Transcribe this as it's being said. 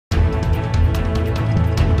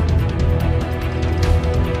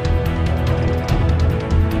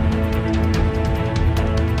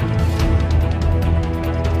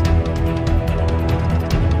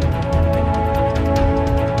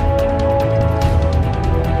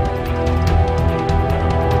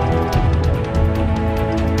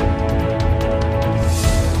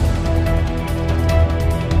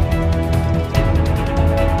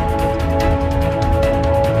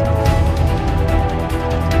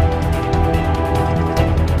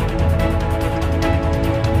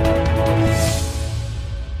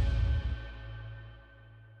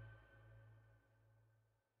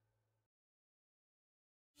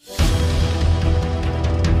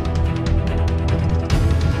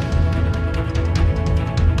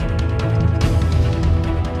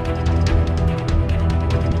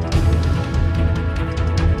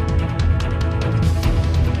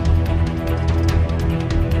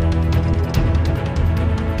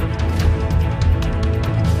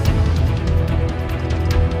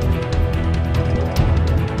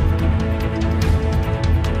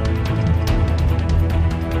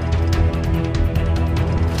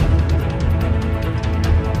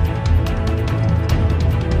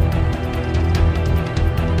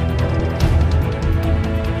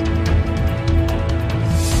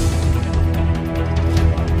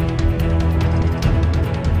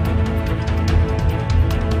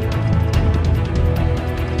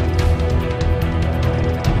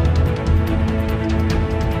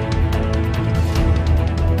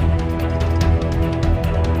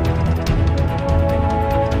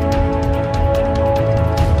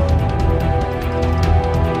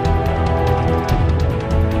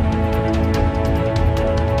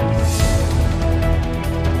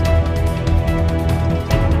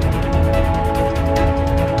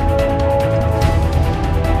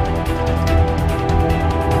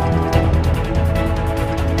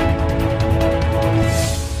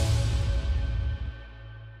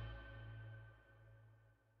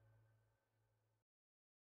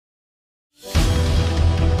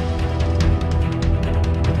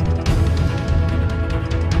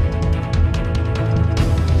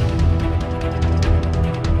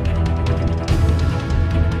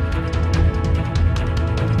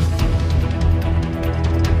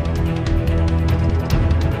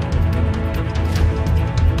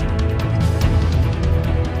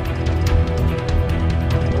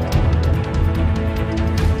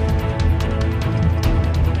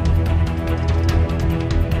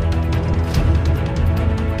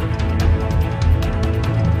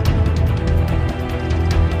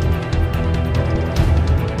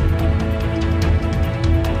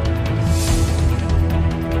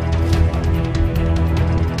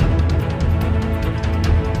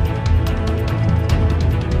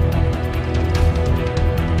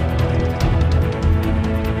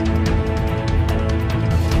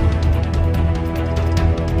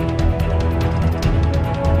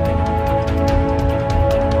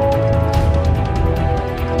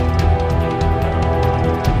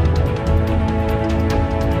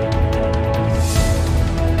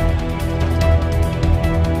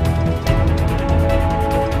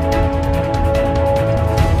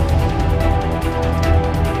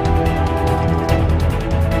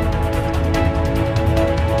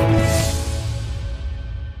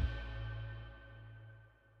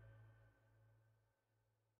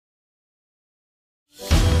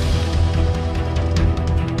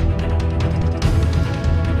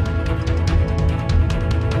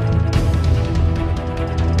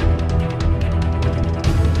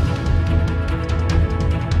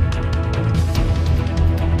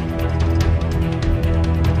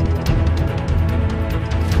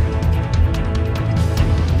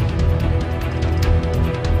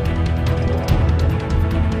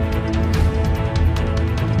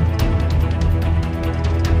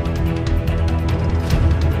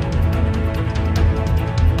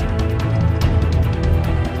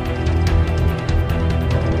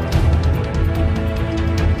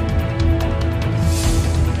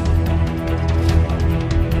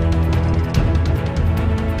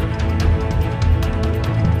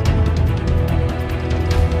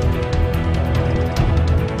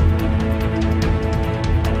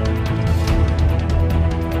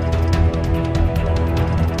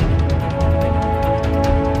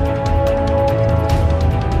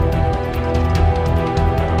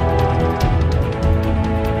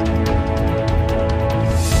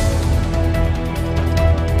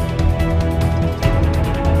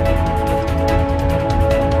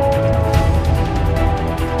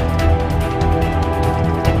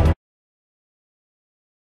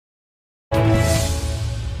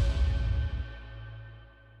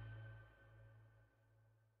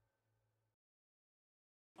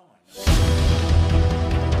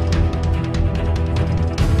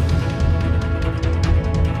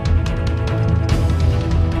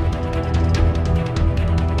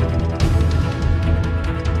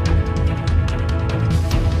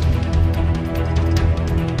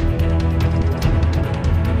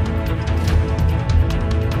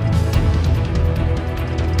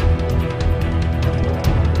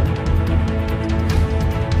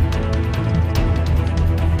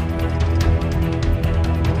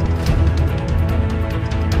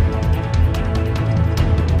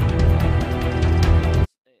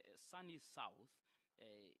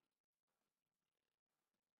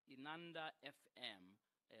FM,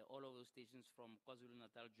 all of those stations from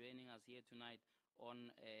KwaZulu-Natal joining us here tonight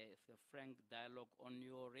on the Frank Dialogue on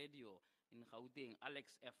your radio in Gauteng,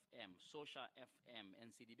 Alex FM, Sosha FM,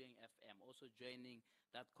 and Sidibeng FM also joining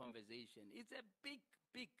that conversation. It's a big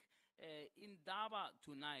indaba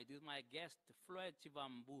tonight with my guest, Floyd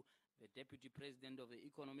Shivambu, the Deputy President of the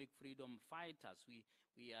Economic Freedom Fighters.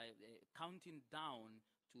 We are counting down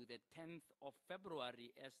to the 10th of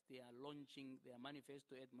February as they are launching their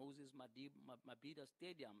manifesto at Moses Mabhida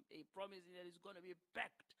Stadium. A promise that it's going to be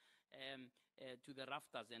packed to the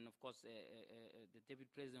rafters. And of course, the Deputy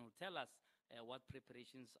President will tell us what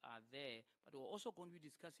preparations are there. But we're also going to be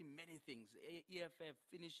discussing many things. EFF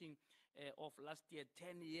finishing off last year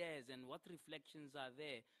 10 years and what reflections are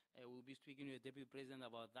there. We'll be speaking to the Deputy President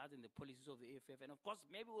about that and the policies of the EFF. And of course,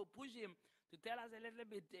 maybe we'll push him to tell us a little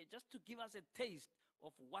bit, just to give us a taste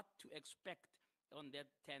of what to expect on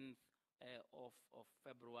that 10th of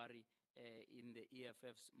February in the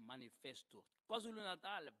EFF's manifesto.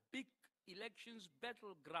 KwaZulu-Natal, big elections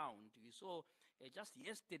battleground. We saw just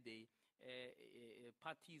yesterday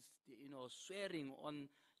parties, swearing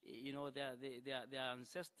on, their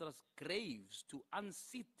ancestors' graves to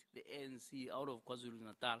unseat the ANC out of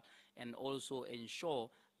KwaZulu-Natal and also ensure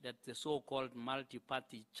that the so-called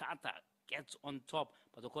multi-party charter gets on top.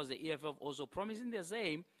 But of course, the EFF also promising the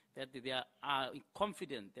same, that they are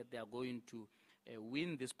confident that they are going to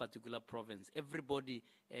win this particular province. Everybody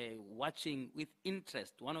watching with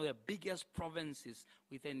interest. One of the biggest provinces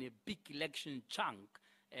within a big election chunk.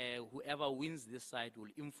 Whoever wins this side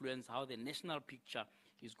will influence how the national picture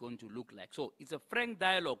is going to look like. So it's a frank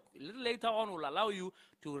dialogue. A little later on, we'll allow you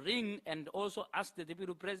to ring and also ask the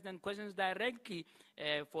Deputy President questions directly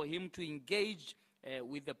for him to engage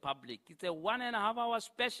with the public. It's a 1.5 hour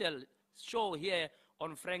special show here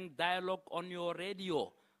on Frank Dialogue on your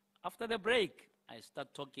radio. After the break, I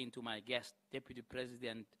start talking to my guest, Deputy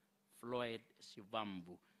President Floyd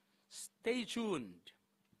Shivambu. Stay tuned.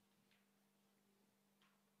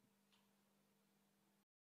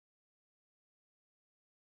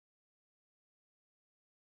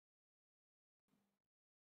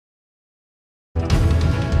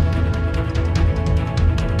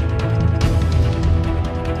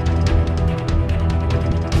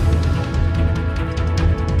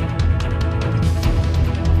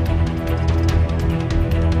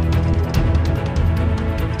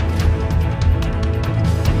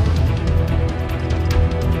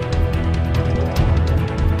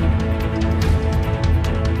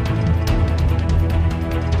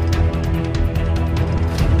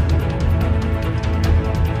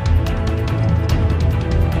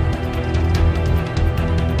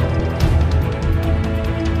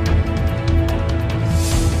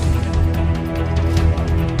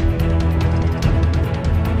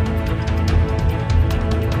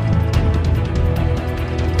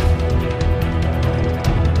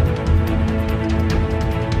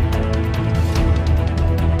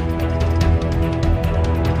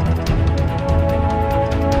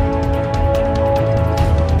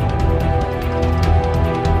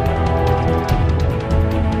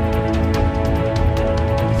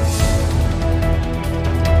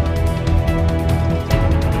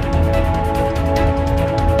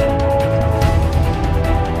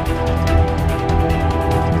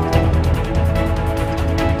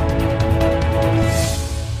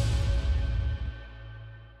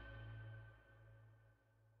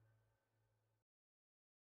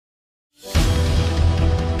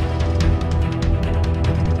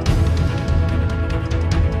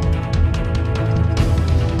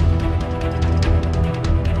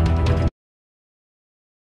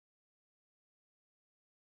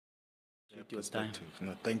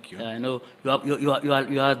 No, thank you. I know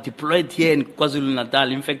you are deployed here in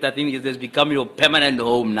KwaZulu-Natal. In fact, I think it has become your permanent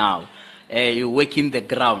home now. You work in the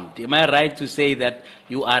ground. Am I right to say that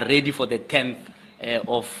you are ready for the 10th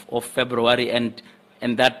of February and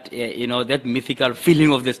that that mythical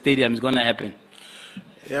feeling of the stadium is going to happen?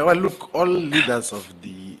 Yeah, well, look, all leaders of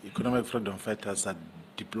the Economic Freedom Fighters are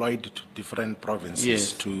deployed to different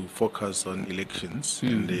provinces to focus on elections,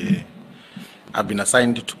 and I've been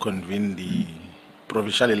assigned to convene the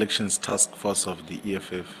Provincial Elections Task Force of the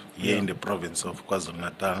EFF here in the province of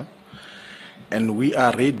KwaZulu-Natal. And we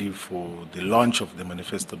are ready for the launch of the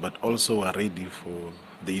manifesto, but also are ready for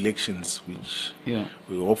the elections, which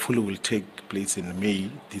we hopefully will take place in May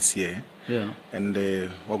this year. And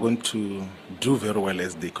we're going to do very well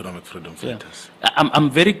as the Economic Freedom Fighters. I'm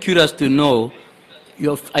very curious to know,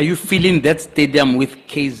 are you filling that stadium with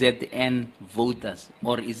KZN voters,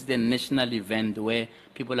 or is it a national event where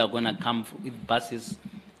people are going to come with buses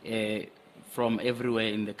from everywhere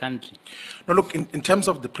in the country? No, look, in terms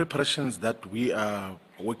of the preparations that we are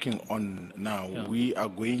working on now, we are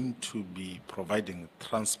going to be providing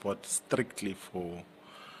transport strictly for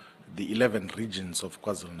the 11 regions of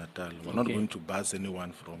KwaZulu-Natal. We're not going to bus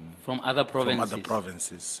anyone from other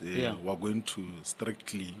provinces. We're going to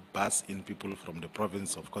strictly bus in people from the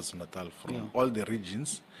province of KwaZulu-Natal, from all the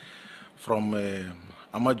regions, from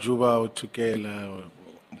Amajuba, Utukela,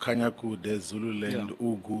 Mkanyakude, Zululand,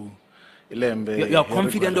 Ugu, Ilembe. You are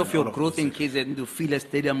confident of your growth in KZN to fill a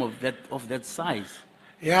stadium of that size?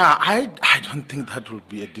 Yeah, I don't think that will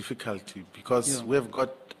be a difficulty because we've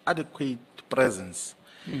got adequate presence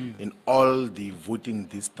in all the voting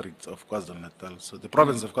districts of KwaZulu-Natal. So the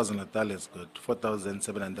province of KwaZulu-Natal has got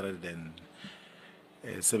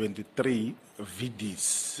 4,773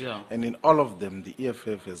 VDs. And in all of them, the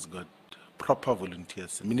EFF has got proper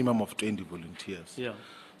volunteers, a minimum of 20 volunteers.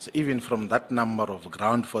 So even from that number of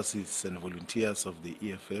ground forces and volunteers of the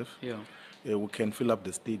EFF, we can fill up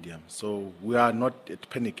the stadium. So we are not at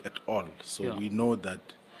panic at all. So we know that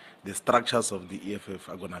the structures of the EFF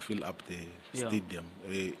are going to fill up the stadium.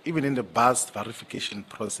 Even in the bus verification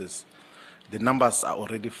process, the numbers are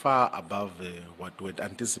already far above what we had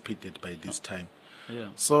anticipated by this time.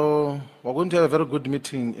 So we're going to have a very good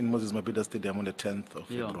meeting in Moses Mabhida Stadium on the 10th of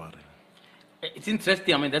February. It's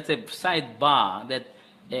interesting. I mean, that's a sidebar that,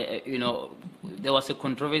 there was a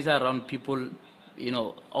controversy around people,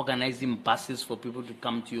 organizing buses for people to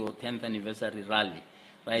come to your 10th anniversary rally.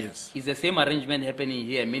 Right? Yes. Is the same arrangement happening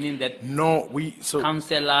here, meaning that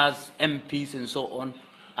councillors, MPs, and so on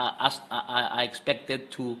are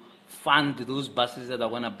expected to fund those buses that are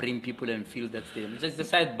going to bring people and fill that stadium? It's just the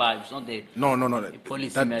sidebar, it's not the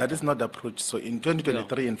policy matter. That is not the approach. So in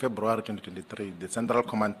 2023, in February 2023, the Central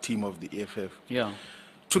Command team of the EFF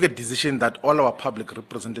took a decision that all our public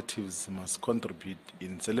representatives must contribute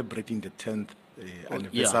in celebrating the 10th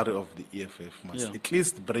anniversary of the EFF, must at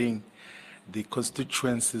least bring the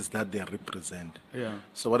constituencies that they represent.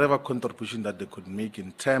 So whatever contribution that they could make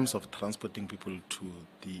in terms of transporting people to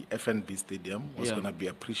the FNB stadium was going to be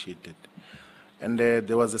appreciated. And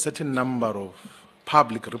there was a certain number of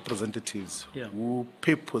public representatives who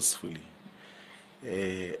purposefully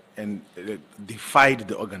defied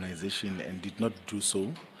the organization and did not do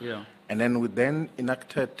so. And then we then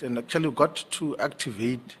enacted and actually got to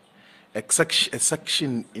activate a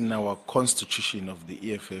section in our constitution of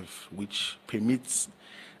the EFF which permits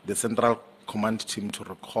the Central Command team to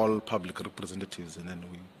recall public representatives. And then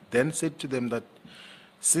we then said to them that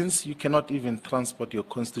since you cannot even transport your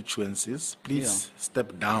constituencies, please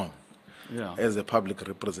step down as a public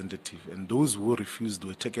representative. And those who refused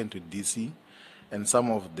were taken to DC, and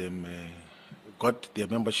some of them got their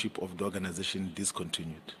membership of the organization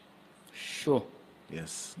discontinued. Sure.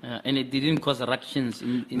 Yes. And it didn't cause ructions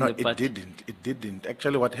in the party? No, it didn't.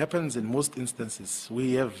 Actually, what happens in most instances,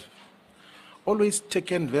 we have always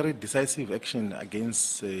taken very decisive action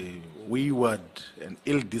against wayward and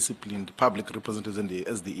ill-disciplined public representatives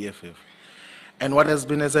as the EFF. And what has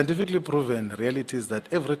been scientifically proven, reality is that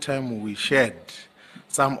every time we shed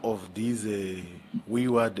some of these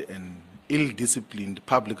wayward and ill-disciplined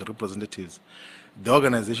public representatives, the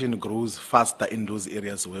organization grows faster in those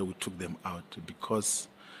areas where we took them out because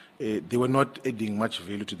they were not adding much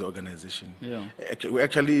value to the organization. We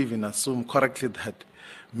actually even assume correctly that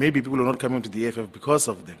maybe people are not coming to the EFF because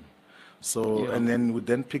of them. So, and then we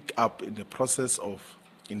then pick up in the process of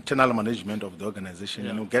internal management of the organization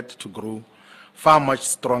and we get to grow far much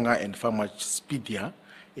stronger and far much speedier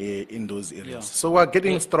in those areas. So we're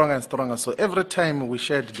getting stronger and stronger. So every time we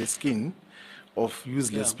shed the skin of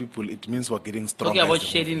useless people, it means we're getting stronger. Talking about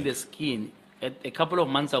shedding the skin, a couple of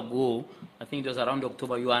months ago, I think it was around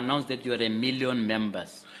October, you announced that you had 1 million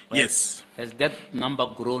members. Right? Yes. Has that number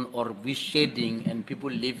grown, or we shedding and people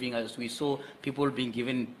leaving? As we saw people being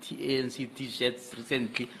given ANC T-shirts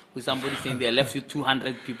recently, with somebody saying they left with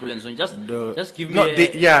 200 people and so on. Just give me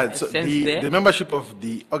a sense there. The membership of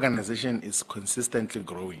the organization is consistently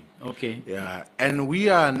growing. Okay. Yeah, and we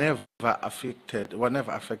are never affected. We're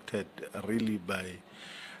never affected really by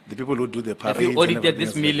the people who do the parades. Have you audited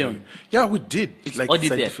this million? Yeah, we did. It's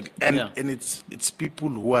audited. And it's people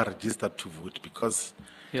who are registered to vote because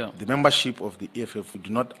the membership of the EFF, we do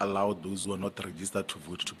not allow those who are not registered to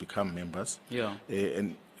vote to become members.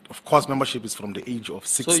 And of course, membership is from the age of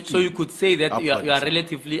 16. So you could say that you are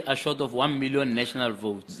relatively short of 1 million national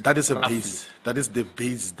votes. That is a base. That is the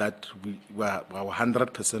base that we were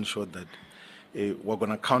 100% sure that we're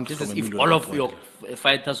going to count this from is a if million. all of your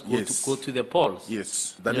fighters go to the polls.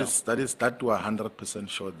 Yes, that we're 100%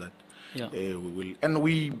 sure that we will. And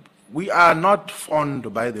we are not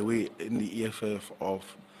fond, by the way, in the EFF of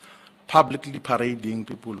publicly parading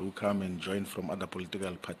people who come and join from other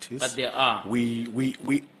political parties. But there are.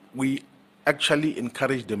 We actually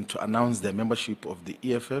encourage them to announce their membership of the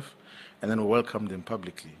EFF, and then we welcome them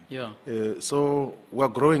publicly. Yeah. So we're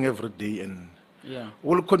growing every day, and yeah,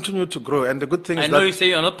 we'll continue to grow. And the good thing is I know you say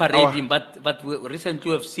you're not parading, but we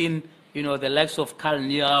recently have seen, you know, the likes of Carl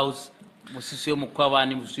Niehaus, Musisio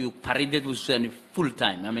Mukwabani, Musio paraded with full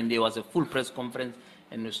time. I mean, there was a full press conference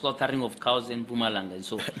and the slaughtering of cows in Mpumalanga and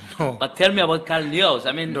so. No. But tell me about Carl Niehaus.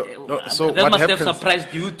 I mean, So that what must happens, have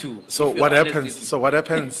surprised you too. So what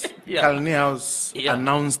happens? Yeah. Carl Niehaus Yeah.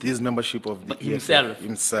 announced his membership of the EFF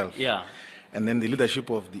himself. Yeah. And then the leadership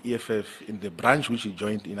of the EFF in the branch which he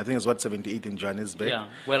joined in, I think it's 78 in Johannesburg. Yeah,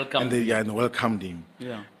 welcome. And welcomed him.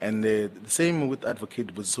 Yeah. And the same with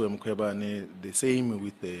Advocate Buziso Mkweba, and the same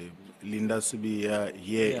with Linda Sibia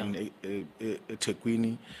here in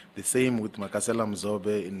Tekwini, the same with Makasela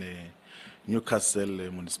Mzobe in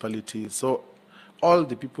Newcastle municipality. So all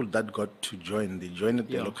the people that got to join, they joined at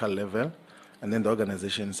the local level. And then the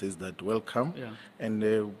organization says that welcome, and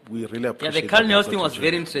we really appreciate. Yeah, the Carl Niehaus thing was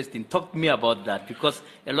very interesting. Talk to me about that, because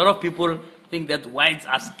a lot of people think that whites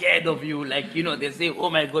are scared of you. Like, you know, they say,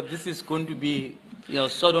 "Oh my God, this is going to be, you know,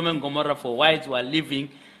 Sodom and Gomorrah for whites who are living."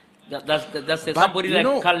 That's somebody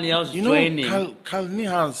like Carl Niehaus joining. Carl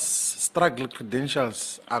Niehaus' struggle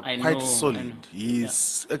credentials are quite solid.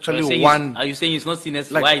 He's actually one. Are you saying he's not seen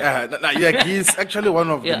as white? Yeah, he's actually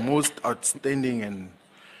one of the most outstanding and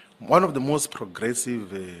one of the most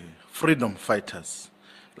progressive freedom fighters.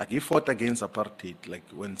 Like, he fought against apartheid. Like,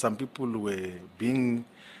 when some people were being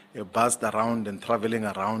buzzed around and traveling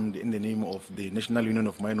around in the name of the National Union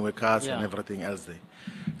of Mine Workers and everything else there,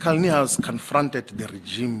 Carl Niehaus confronted the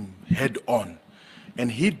regime head on,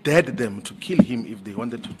 and he dared them to kill him if they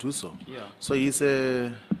wanted to do so. Yeah. So he's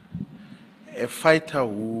a fighter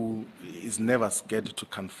who is never scared to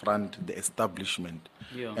confront the establishment.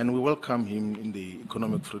 Yeah. And we welcome him in the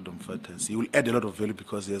economic freedom fighters. He will add a lot of value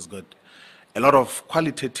because he has got a lot of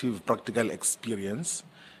qualitative practical experience.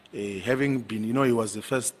 Having been, you know, he was the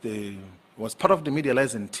first, was part of the media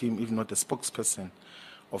liaison team, if not a spokesperson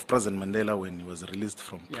of President Mandela when he was released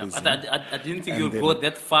from prison. But I didn't think you'd go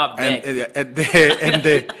that far back.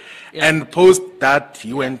 And post that,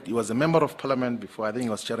 he was a member of parliament before. I think he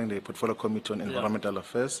was chairing the portfolio committee on environmental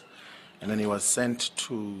affairs. And then he was sent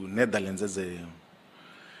to Netherlands as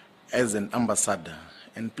an ambassador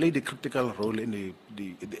and played a critical role in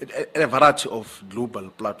a variety of global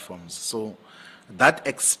platforms. So that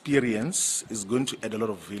experience is going to add a lot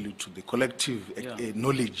of value to the collective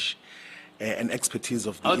knowledge and expertise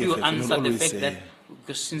of the EFF. How do you answer the fact that,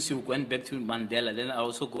 because since you went back to Mandela, then I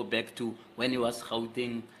also go back to when he was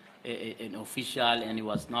holding an official and he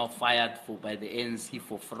was now fired by the ANC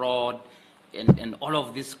for fraud and all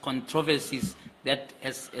of these controversies that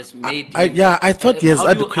has made I thought he has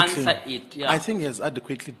adequately answer it? I think he has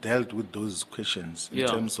adequately dealt with those questions in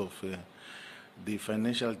terms of the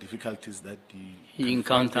financial difficulties that he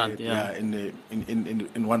encountered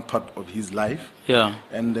in one part of his life.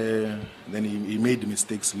 And then he made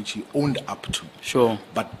mistakes which he owned up to. Sure.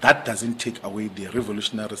 But that doesn't take away the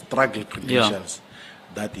revolutionary struggle credentials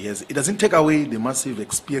that he has. It doesn't take away the massive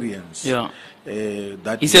experience.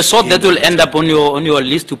 That it's a sort that will end up on your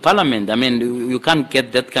list to parliament. I mean, you can't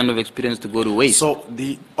get that kind of experience to go to waste. So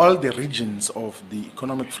all the regions of the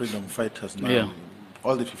economic freedom fighters now,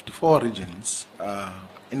 all the 54 regions are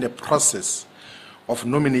in the process of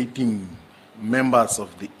nominating members of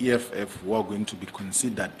the EFF who are going to be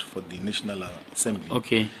considered for the National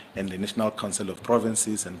Assembly and the National Council of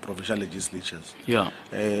Provinces and provincial legislatures.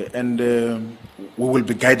 And we will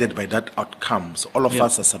be guided by that outcome. So all of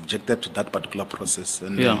us are subjected to that particular process.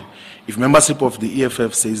 And if membership of the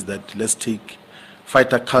EFF says that let's take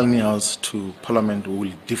fighter Carl Niehaus to parliament, we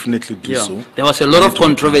will definitely do so. There was a lot of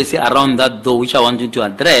controversy around that, though, which I wanted to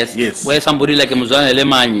address. Where somebody like Mzwane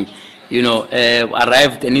Lemanyi, you know,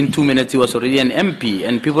 arrived and in 2 minutes he was already an MP.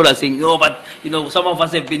 And people are saying, no, but, you know, some of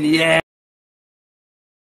us have been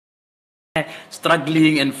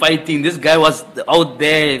struggling and fighting. This guy was out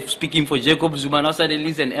there speaking for Jacob Zuma, now suddenly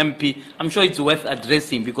he's an MP. I'm sure it's worth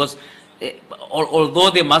addressing because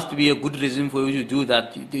although there must be a good reason for you to do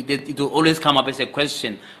that, it will always come up as a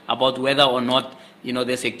question about whether or not, you know,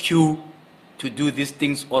 there's a queue to do these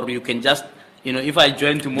things, or you can just, you know, if I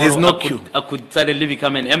join tomorrow, I could suddenly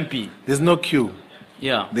become an MP. There's no queue.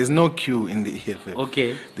 There's no queue in the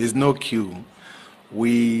EFF. There's no queue.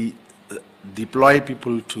 We deploy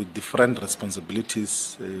people to different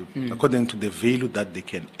responsibilities according to the value that they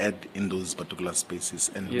can add in those particular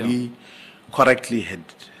spaces. And we correctly had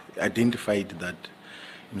identified that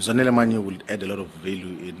Mzwane Lemanyi will add a lot of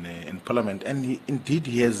value in parliament, and indeed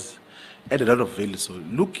he has add a lot of value. So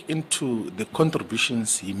look into the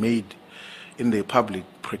contributions he made in the public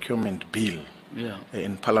procurement bill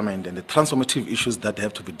in Parliament and the transformative issues that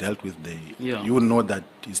have to be dealt with there. You will know that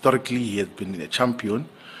historically he has been a champion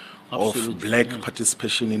of black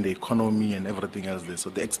participation in the economy and everything else there. So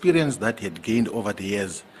the experience that he had gained over the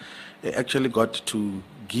years actually got to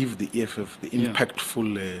give the EFF the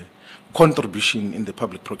impactful contribution in the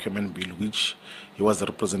public procurement bill, which he was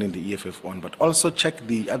representing the EFF on. But also check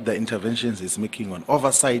the other interventions he's making on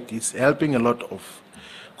oversight. He's helping a lot of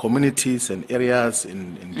communities and areas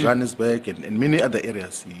in Johannesburg and many other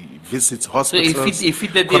areas. He visits hospitals. So he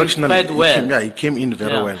fitted in quite well. He came in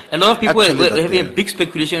very well. A lot of people were having a big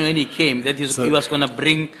speculation when he came that he was going to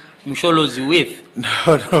bring Msholozi with.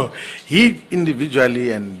 No. He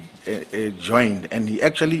individually joined, and he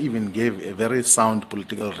actually even gave a very sound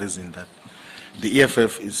political reason that the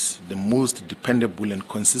EFF is the most dependable and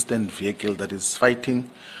consistent vehicle that is fighting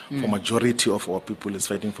for majority of our people, is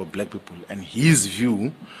fighting for black people. And his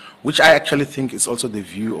view, which I actually think is also the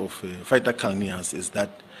view of Fighter Kalnias, is that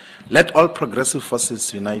let all progressive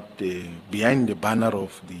forces unite behind the banner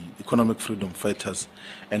of the economic freedom fighters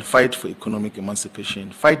and fight for economic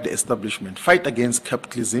emancipation, fight the establishment, fight against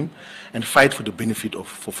capitalism, and fight for the benefit of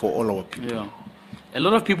for all our people. Yeah. A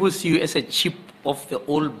lot of people see you as a chip of the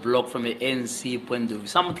old bloc from an ANC point of view.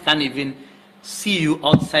 Some can't even see you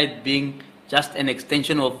outside being just an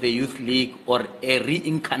extension of the Youth League or a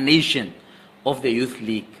reincarnation of the Youth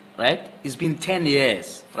League, right? It's been 10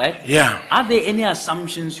 years, right? Yeah. Are there any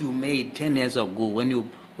assumptions you made 10 years ago when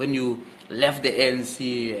you left the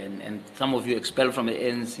ANC and some of you expelled from the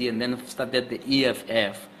ANC and then started the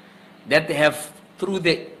EFF that they have, through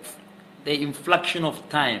the inflection of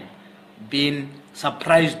time, been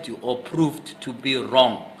surprised you or proved to be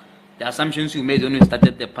wrong? The assumptions you made when you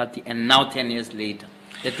started the party and now 10 years later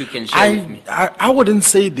that you can share with me. I wouldn't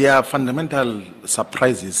say there are fundamental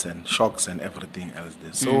surprises and shocks and everything else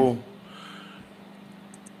there. So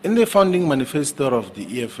in the founding manifesto of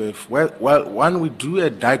the EFF, one, we do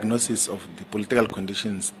a diagnosis of the political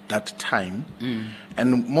conditions that time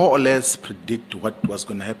and more or less predict what was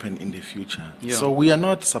going to happen in the future. So we are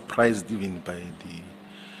not surprised even by the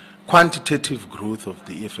quantitative growth of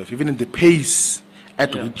the EFF, even in the pace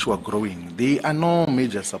at which we are growing. There are no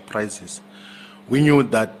major surprises. We knew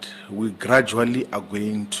that we gradually are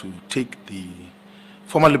going to take the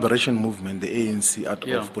former liberation movement, the ANC, out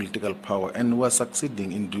of political power, and we're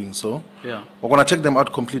succeeding in doing so. We're going to take them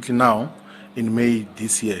out completely now in May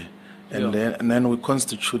this year, and then we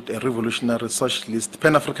constitute a revolutionary socialist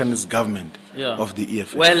Pan-Africanist government of the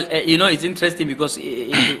EFF. Well, it's interesting because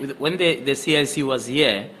when the CIC was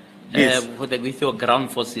here, with your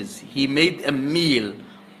ground forces, he made a meal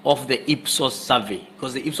of the Ipsos survey,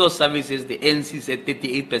 because the Ipsos survey says the ANC is at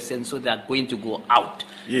 38%, so they are going to go out.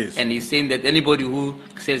 And he's saying that anybody who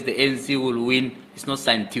says the ANC will win is not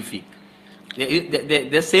scientific.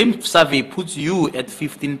 The same survey puts you at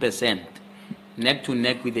 15%, neck to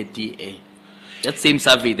neck with the DA. That same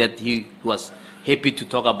survey that he was happy to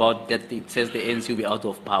talk about, that it says the ANC will be out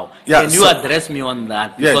of power. Can you address me on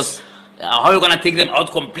that? Because how are you going to take them out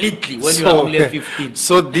completely when you are only at 15?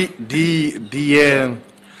 So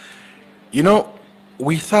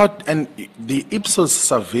we thought, and the Ipsos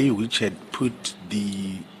survey, which had put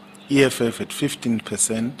the EFF at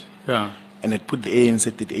 15%, and it put the ANC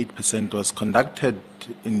at 8%, was conducted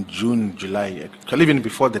in June, July, even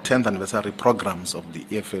before the 10th anniversary programs of the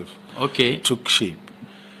EFF took shape.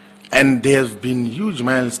 And there have been huge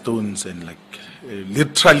milestones and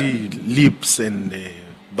literally leaps and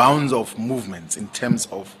bounds of movements in terms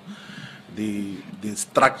of the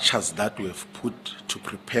structures that we have put to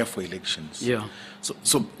prepare for elections.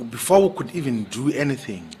 So before we could even do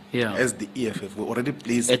anything as the EFF, we already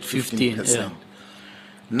placed at 15%.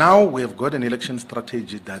 Now we have got an election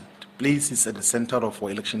strategy that places at the center of our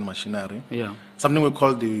election machinery something we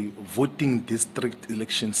call the voting district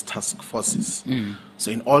elections task forces.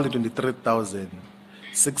 So in all the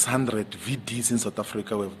 23,600 VDs in South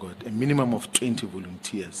Africa, we've got a minimum of 20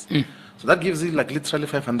 volunteers. So that gives you literally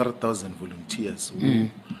 500,000 volunteers who,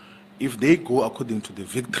 if they go according to the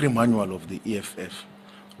victory manual of the EFF,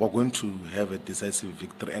 we're going to have a decisive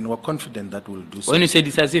victory, and we're confident that we'll do so. When you say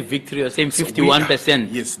decisive victory, you're saying 51%.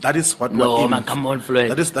 Yes, that is what we're aiming come on, Floyd.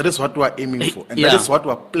 That is what we're aiming for, and that is what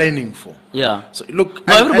we're planning for. So look,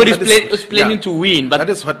 everybody is planning to win, but that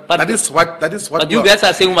is what. But you guys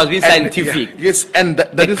are saying we must be scientific. Yes, and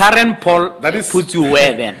the current poll puts you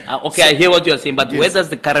where then? Okay, I hear what you're saying, but where does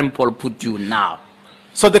the current poll put you now?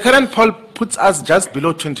 So the current poll puts us just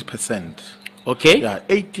below 20%. Okay. Yeah,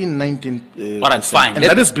 18, 19. All right, fine. And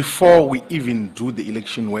that is before we even do the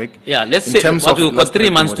election work. Yeah, let's say we've got 3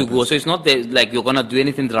 months to go, so it's not like you're going to do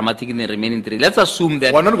anything dramatic in the remaining 3. Let's assume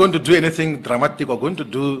that we're not going to do anything dramatic. We're going to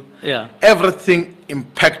do yeah, everything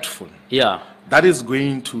impactful. Yeah. That is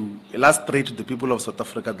going to illustrate to the people of South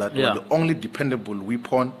Africa that we're the only dependable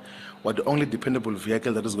weapon, or the only dependable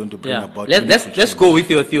vehicle that is going to bring about. Let's go with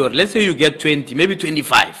your theory. Let's say you get 20, maybe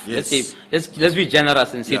 25. Yes. Let's be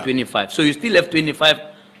generous and say 25. So you still have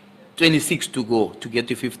 26 to go to get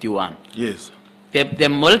to 51. Yes. The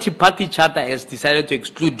multi-party charter has decided to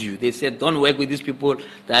exclude you. They said, don't work with these people.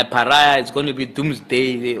 They're pariah. It's going to be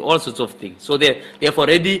doomsday. All sorts of things. So they've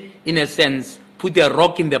already, in a sense, put a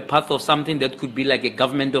rock in the path of something that could be like a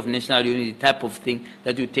government of national unity type of thing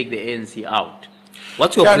that will take the ANC out.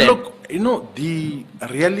 What's your plan? Look, the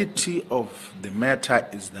reality of the matter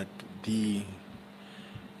is that the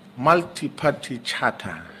multi-party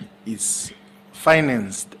charter is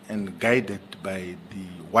financed and guided by the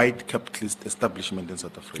white capitalist establishment in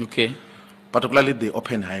South Africa. Okay. Particularly the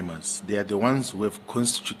Oppenheimers. They are the ones who have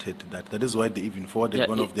constituted that. That is why they even forwarded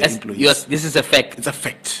one of their employees. Yes, this is a fact. It's a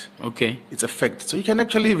fact. Okay. It's a fact. So you can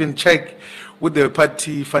actually even check with the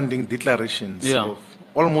party funding declarations of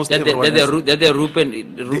almost everyone. The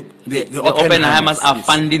Oppenheimers are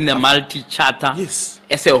funding the multi-charter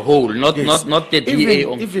as a whole, not the DA.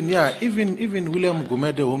 Even William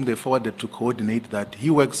Gumede, whom they forwarded to coordinate that, he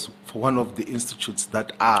works for one of the institutes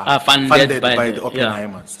that are funded by the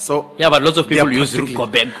Oppenheimers. So but lots of people use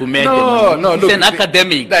Gumede. No, he's an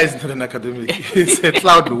academic. That is not an academic. He's a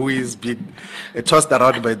cloud who is being tossed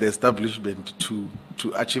around by the establishment to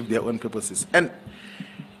achieve their own purposes. And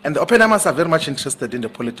the Oppenheimers are very much interested in the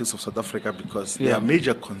politics of South Africa because their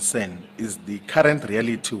major concern is the current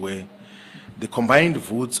reality where the combined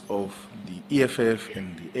votes of the EFF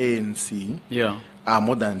and the ANC are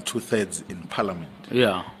more than 2/3 in parliament.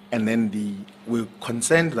 Yeah. And then we're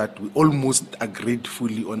concerned that we almost agreed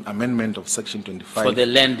fully on amendment of Section 25 for the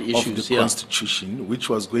land issues, of the Constitution, which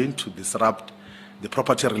was going to disrupt the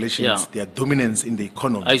property relations, their dominance in the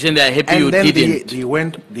economy. I think they're happy and you then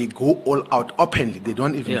didn't. They go all out openly. They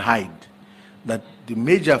don't even hide that the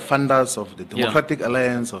major funders of the Democratic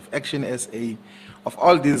Alliance, of Action SA, of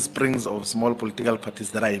all these springs of small political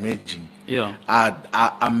parties that are emerging,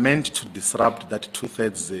 are meant to disrupt that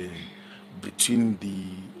 2/3 between the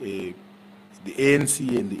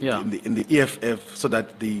ANC and the EFF, so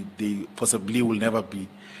that they possibly will never be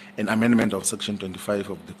an amendment of Section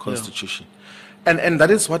 25 of the Constitution. And that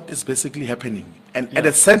is what is basically happening. And at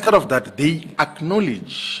the center of that, they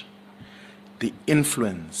acknowledge the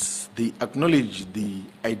influence, they acknowledge the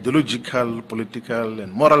ideological, political,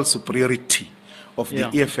 and moral superiority of the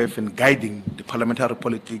EFF in guiding the parliamentary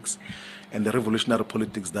politics and the revolutionary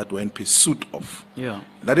politics that were in pursuit of.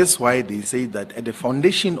 That is why they say that at the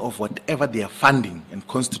foundation of whatever they are funding and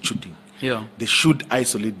constituting, they should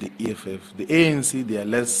isolate the EFF. The ANC, they are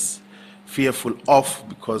less fearful of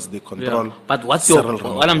because they control. But what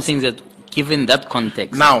I'm saying is that given that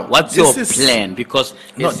context, now what's your plan? Because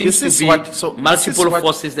there seems to be multiple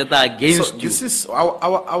forces that are against you. This is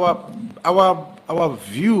our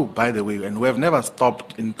view, by the way, and we have never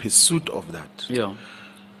stopped in pursuit of that.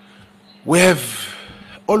 We have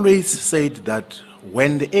always said that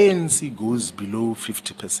when the ANC goes below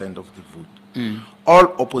 50% of the vote,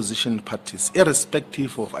 all opposition parties,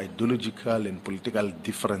 irrespective of ideological and political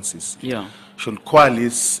differences, should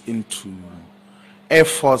coalesce into a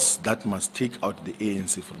force that must take out the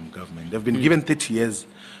ANC from government. They've been given 30 years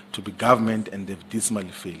to be government and they've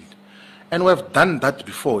dismally failed. And we've done that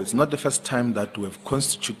before. It's not the first time that we've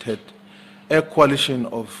constituted a coalition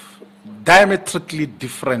of diametrically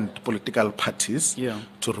different political parties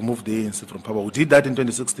to remove the ANC from power. We did that in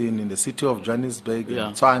 2016 in the city of Johannesburg,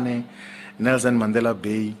 in Tshwane, Nelson Mandela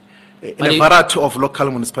Bay, in a variety of local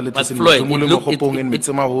municipalities in Motshomolo, in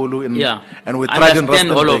Metsimaholo, and we tried in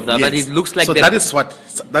Rustenburg. All of that, but it looks like so that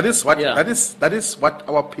is what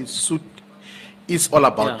our pursuit is all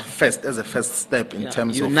about. First, as a first step in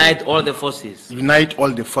terms of unite all the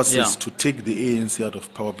forces to take the ANC out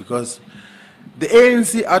of power, because the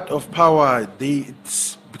ANC out of power, it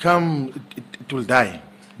will die,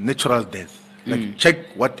 natural death. Like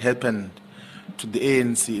check what happened to the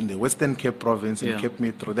ANC in the Western Cape province, in Cape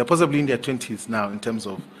Metro. They're possibly in their 20s now in terms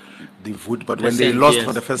of the vote, but when they lost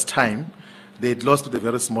for the first time, they had lost with a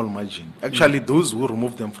very small margin. Actually, those who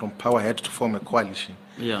removed them from power had to form a coalition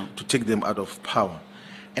to take them out of power.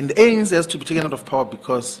 And the ANC has to be taken out of power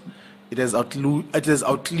because it has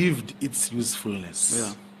outlived its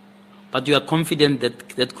usefulness. But you are confident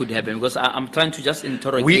that could happen? Because I'm trying to just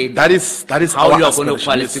interrogate that is how our you are going to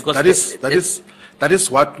coalesce. Because that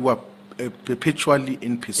is what we are perpetually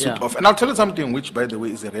in pursuit of. And I'll tell you something which, by the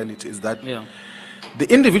way, is a reality, is that Yeah.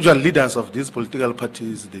 the individual leaders of these political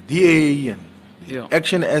parties, the DA and the Yeah.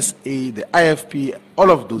 Action SA, the IFP,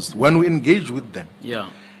 all of those, when we engage with them, Yeah.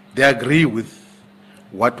 they agree with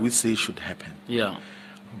what we say should happen. Yeah.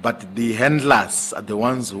 But the handlers are the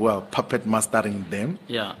ones who are puppet mastering them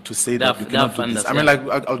Yeah. to say that we cannot do this. I mean, like,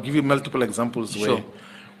 I'll give you multiple examples Sure. where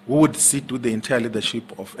we would sit with the entire leadership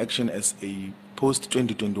of Action SA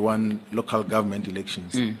post-2021 local government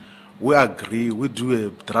elections. We agree, we do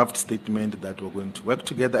a draft statement that we're going to work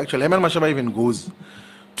together. Actually, Herman Mashaba even goes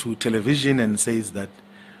to television and says that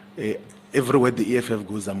everywhere the EFF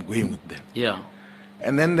goes, I'm going with them. Yeah.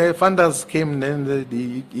 And then the funders came, and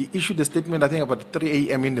then he issued a statement, I think about 3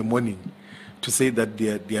 a.m. in the morning, to say that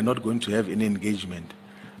they are not going to have any engagement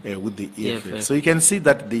with the EFF. So you can see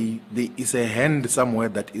that there is a hand somewhere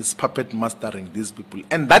that is puppet mastering these people.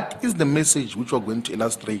 And that is the message which we're going to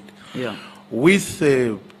illustrate with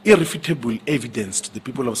irrefutable evidence to the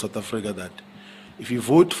people of South Africa that if you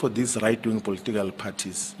vote for these right-wing political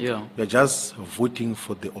parties, you're just voting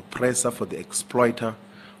for the oppressor, for the exploiter,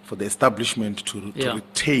 for the establishment to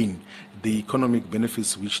retain the economic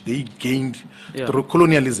benefits which they gained through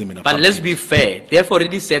colonialism. But let's be fair. They've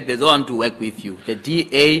already said they don't want to work with you. The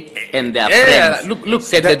DA and their friends look,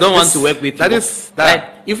 said they don't want to work with you. Right?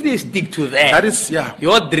 If they stick to that,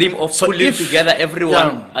 your dream of pulling together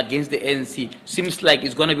everyone against the ANC seems like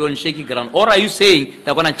it's going to be on shaky ground. Or are you saying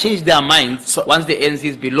they're going to change their minds once the ANC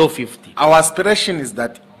is below 50? Our aspiration is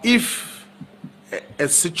that if a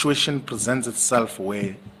situation presents itself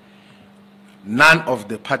where none of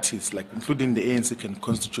the parties, like including the ANC, can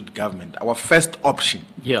constitute government, our first option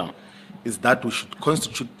is that we should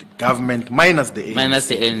constitute government minus the ANC. Minus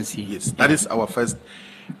the ANC. Yes, that is our first.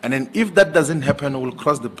 And then if that doesn't happen, we'll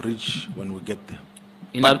cross the bridge when we get there.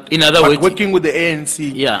 In other words, working with the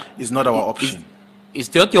ANC is not our option.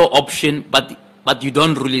 It's not your option, but you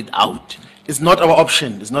don't rule it out. It's not our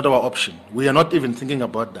option. It's not our option. We are not even thinking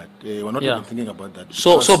about that. We're not even thinking about that.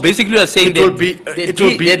 So basically, you are saying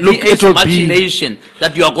that imagination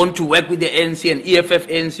that you are going to work with the ANC and EFF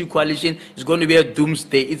ANC coalition is going to be a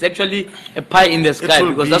doomsday. It's actually a pie in the sky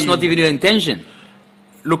because that's not even your intention.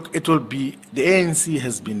 Look, it will be, the ANC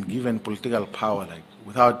has been given political power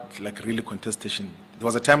without really contestation. There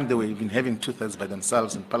was a time they were even having 2/3 by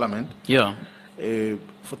themselves in parliament.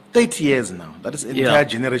 For 30 years now. That is an entire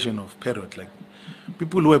generation of period. Like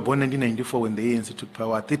people who were born in 1994 when the ANC took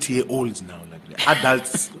power, 30-year-olds now, like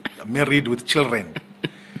adults married with children.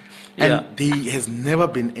 And there has never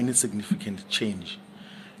been any significant change.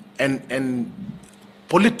 And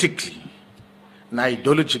politically and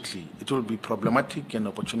ideologically, it will be problematic and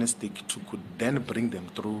opportunistic to could then bring them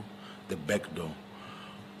through the back door.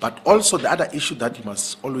 But also the other issue that you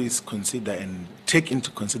must always consider and take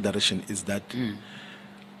into consideration is that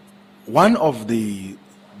one of the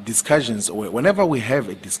discussions, or whenever we have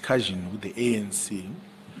a discussion with the ANC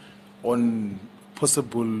on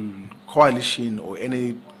possible coalition or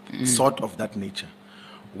any sort of that nature,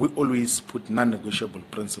 we always put non-negotiable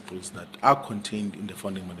principles that are contained in the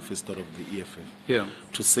founding manifesto of the EFF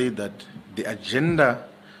to say that the agenda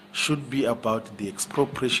should be about the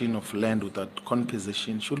expropriation of land without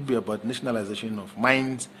compensation, should be about nationalization of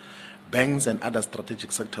mines, banks, and other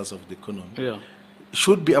strategic sectors of the economy.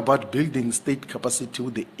 Should be about building state capacity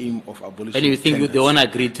with the aim of abolition. And you think they won't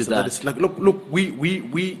agree to that? That is like, look, we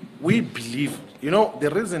believe, the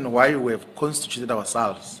reason why we have constituted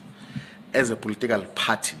ourselves as a political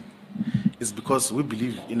party is because we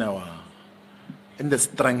believe in the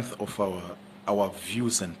strength of our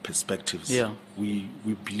views and perspectives. We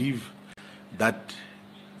believe that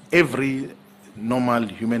every normal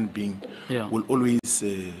human being will always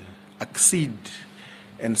accede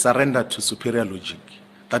and surrender to superior logic.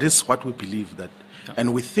 That is what we believe that.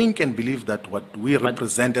 And we think and believe that what we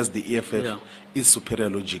represent as the EFF is superior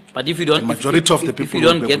logic. But if you don't, if you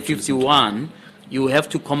don't get 51, you have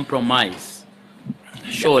to compromise.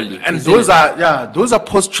 Surely. And those are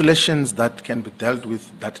postulations that can be dealt with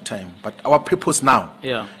that time. But our purpose now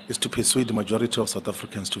is to persuade the majority of South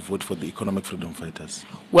Africans to vote for the economic freedom fighters.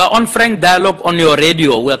 We're on Frank Dialogue on your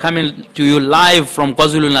radio. We're coming to you live from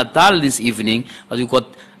KwaZulu-Natal this evening. But we've got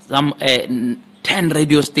some 10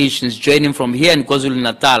 radio stations joining from here in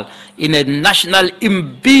KwaZulu-Natal in a national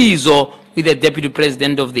imbizo with the Deputy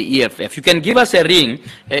President of the EFF. You can give us a ring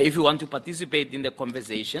if you want to participate in the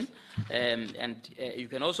conversation. And you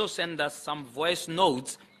can also send us some voice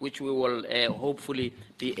notes, which we will hopefully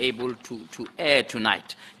be able to air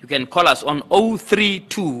tonight. You can call us on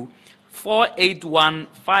 032 481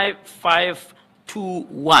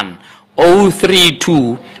 5521.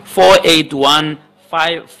 032 481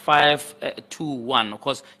 5521. Of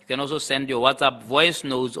course, you can also send your WhatsApp voice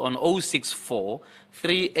notes on 064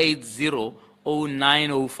 380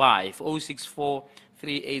 0905. 064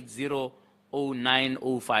 380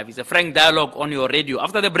 0905. It's a frank dialogue on your radio.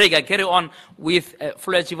 After the break, I carry on with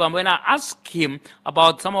Floyd Shivambu, when I ask him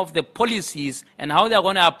about some of the policies and how they're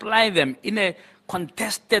going to apply them in a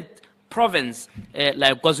contested province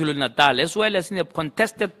like KwaZulu-Natal, as well as in a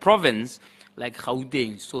contested province like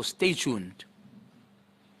Gauteng. So stay tuned.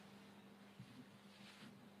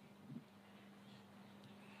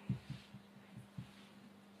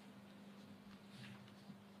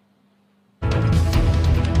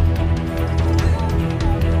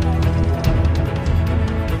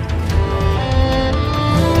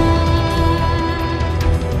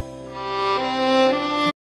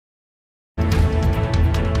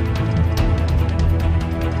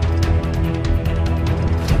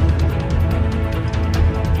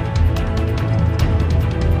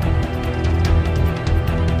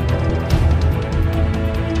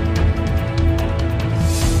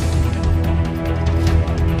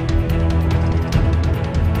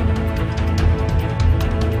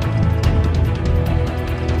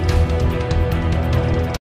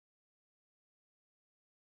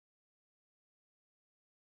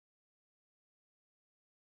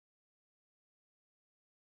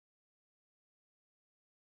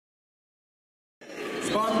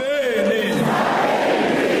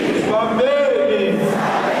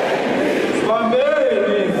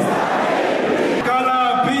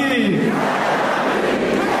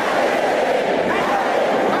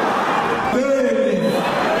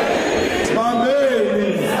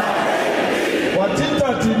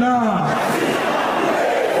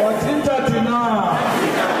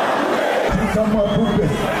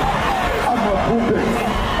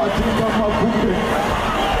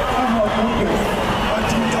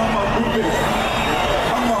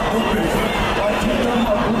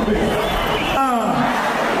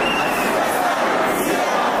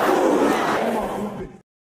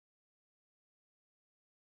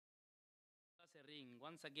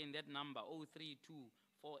 Once again, that number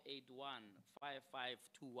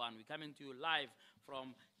 032-481-5521. We're coming to you live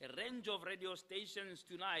from a range of radio stations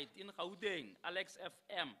tonight in Gauteng. Alex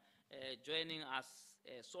FM joining us,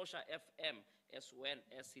 Social FM, as well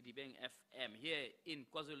as Sidibeng FM here in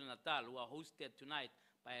KwaZulu-Natal, who are hosted tonight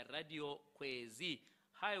by Radio Kwezi.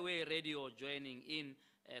 Highway Radio joining in,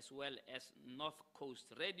 as well as North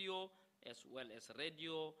Coast Radio, as well as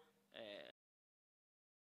Radio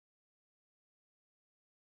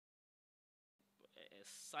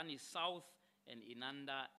Sunny South and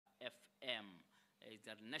Inanda FM. It's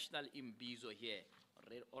a national imbizo here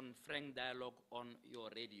on Frank Dialogue on your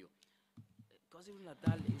radio.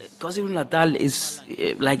 KwaZulu-Natal is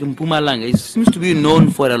like Mpumalanga. It seems to be known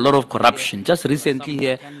for a lot of corruption. Just recently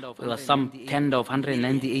here, there was some tender of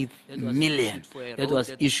 198 million that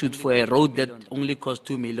was issued for a road that only cost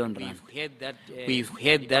 2 million rand. We've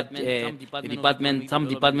heard that some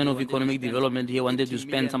Department of Economic Development here wanted to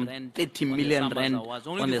spend some 30 million rand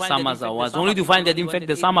on the Summers Awards, only to find that in fact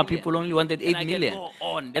the Summer people only wanted 8 million.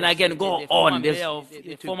 And I can go on. There's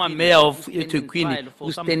former mayor of Etukwini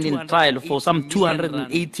who's standing trial for some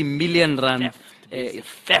 280 million rand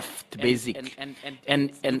theft, basic.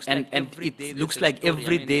 And it looks like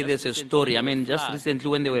every day there's a story. I mean, just recently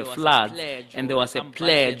when there were floods and there was a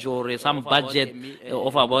pledge or some budget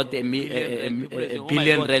of about a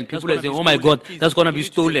billion rand, people are saying, oh my God, that's going to be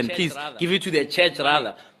stolen. Please give it to the church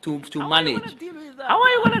rather to manage. How are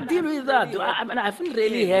you going to deal with that? I mean, I haven't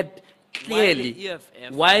really had clearly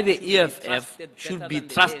why the EFF should be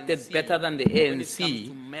trusted better than the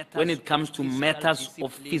ANC when it comes to matters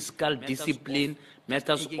of fiscal discipline,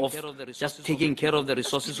 matters of just taking care of the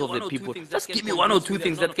resources of the people. Just give me one or two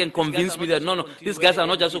things that can convince me that no, these guys are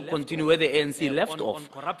not just to continue where the ANC left off.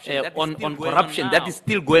 On corruption, that is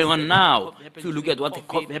still going on now. If you look at what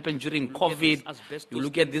happened during COVID, you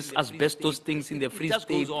look at this asbestos things in the Free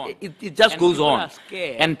State, it just goes on.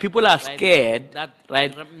 And people are scared,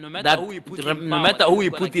 right, that no matter who we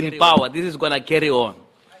put in power, this is going to carry on.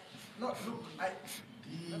 No, look,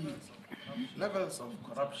 the levels of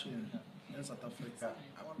corruption in South Africa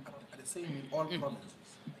are the same in all provinces.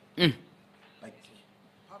 Like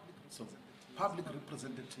public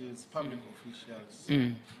representatives, public officials,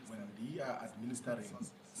 when they are administering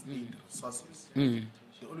state resources, they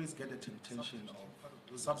always get the temptation of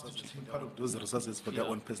substituting part of those resources for their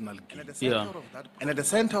own personal gain. And at the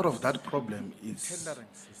center of that problem is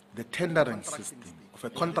the tendering system of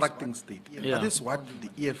of a contracting state. And that is what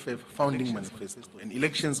the EFF founding manifesto and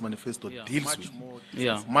elections manifesto deals with.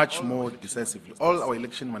 Much more decisively. All our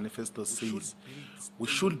election manifesto says we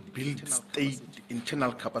should build state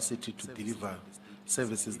internal capacity to deliver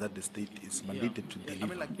services that the state is mandated to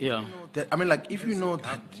deliver. I mean, like, if you know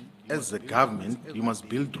that as a government, you must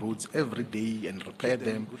build roads every day and repair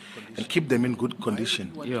them and keep them in good condition.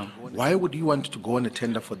 Why would you want to go on a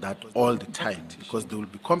tender for that all the time? Because there will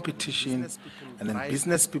be competition, and then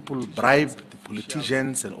business people bribe the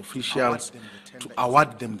politicians and officials to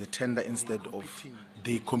award them the tender instead of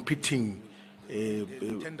the competing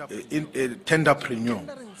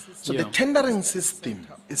tenderpreneur. So the tendering system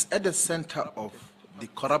is at the center of the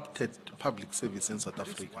corrupted public service in South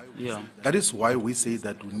Africa. That is why we say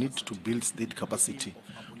that we need to build state capacity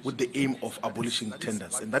with the aim of abolishing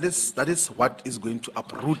tenders. And that is what is going to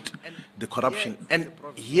uproot the corruption. And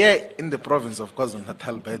here in the province of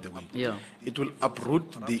KwaZulu-Natal, by the way, it will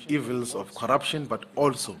uproot the evils of corruption, but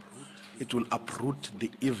also it will uproot the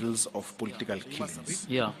evils of political killings.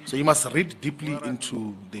 So you must read deeply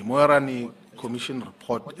into the Moerane Commission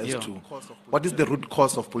report as to what is the root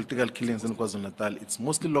cause of political killings in KwaZulu-Natal. It's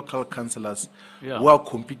mostly local councillors who are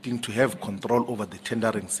competing to have control over the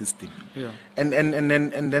tendering system. And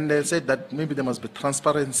then they said that maybe there must be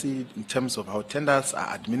transparency in terms of how tenders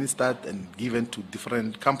are administered and given to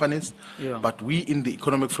different companies. But we in the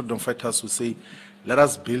economic freedom fighters will say, let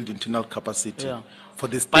us build internal capacity for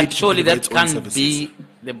the state. But surely to that can't be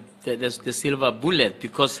the silver bullet,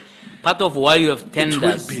 because part of why you have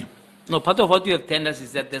tenders. No, part of what you have tenders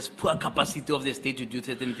is that there's poor capacity of the state to do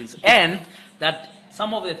certain things, and that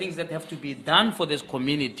some of the things that have to be done for this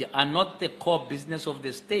community are not the core business of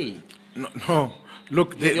the state. No.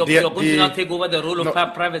 Look, you're going to now take over the role of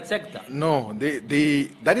private sector. No,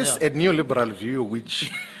 that is a neoliberal view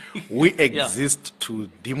which we exist to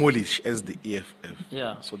demolish as the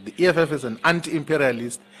EFF. So the EFF is an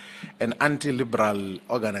anti-imperialist and anti-liberal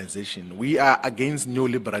organization. We are against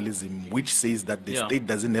neoliberalism, which says that the state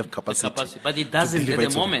doesn't have capacity. But it doesn't at the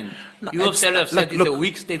moment. You have said it's a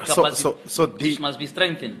weak state capacity, which must be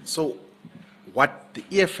strengthened. So what the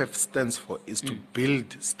EFF stands for is to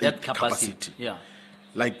build state capacity.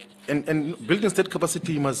 Like, and building state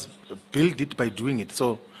capacity, you must build it by doing it.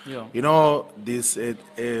 So, you know, this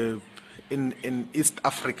in East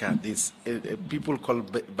Africa, there's people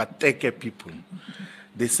called Bateke people.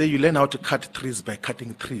 They say you learn how to cut trees by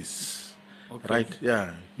cutting trees, right?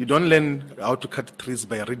 You don't learn how to cut trees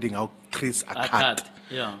by reading how trees are cut.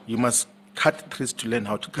 You must cut trees to learn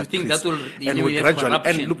how to cut trees. That will gradually.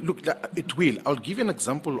 And look, it will. I'll give you an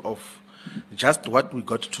example of just what we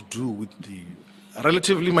got to do with the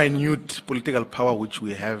relatively minute political power which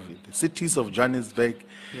we have in the cities of Johannesburg,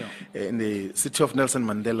 in the city of Nelson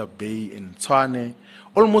Mandela Bay, in Tshwane,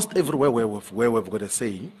 almost everywhere where we've got a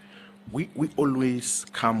say. We always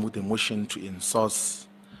come with a motion to insource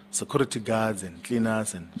security guards and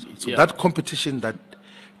cleaners, and so that competition that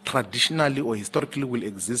traditionally or historically will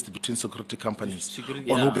exist between security companies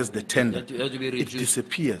on who gets the tender, it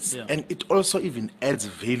disappears. And it also even adds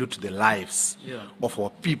value to the lives of our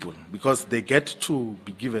people, because they get to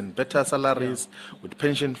be given better salaries with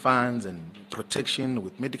pension funds and protection,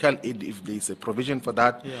 with medical aid if there is a provision for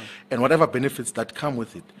that, and whatever benefits that come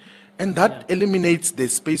with it. And that eliminates the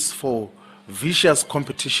space for vicious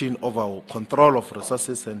competition over control of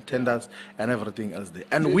resources and tenders and everything else there.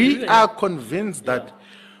 And we are convinced that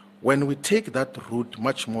when we take that route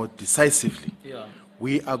much more decisively,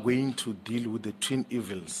 we are going to deal with the twin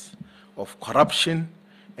evils of corruption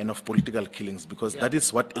and of political killings, because that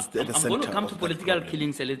is what is at the center. I'm going to come to political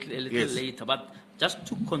killings a little later, but just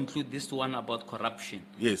to conclude this one about corruption.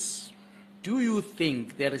 Do you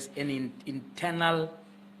think there is an internal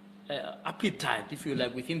appetite, if you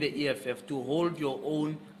like, within the EFF to hold your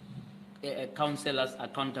own councillors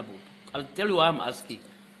accountable? I'll tell you why I'm asking.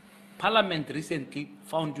 Parliament recently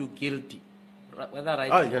found you guilty, whether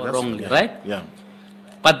right or wrongly, right?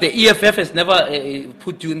 But the EFF has never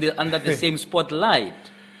put you under the same spotlight.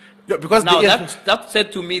 Because now that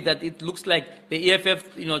said to me that it looks like the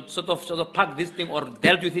EFF, sort of packed this thing or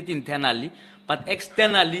dealt with it internally, but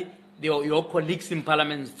externally, your colleagues in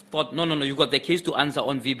Parliament thought, no, you got the case to answer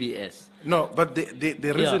on VBS. No, but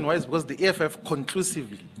the reason why is because the EFF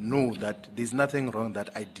conclusively know that there's nothing wrong that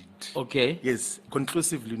I did. Okay. Yes,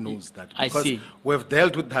 conclusively knows that. Because I see. We've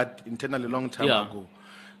dealt with that internally a long time ago.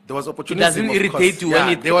 There was opportunity. It doesn't irritate you when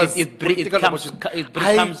it becomes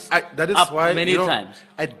that is up why, many times.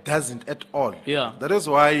 It doesn't at all. That is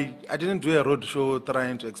why I didn't do a road show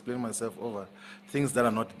trying to explain myself over things that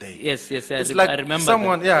are not there. Yes, it's like I remember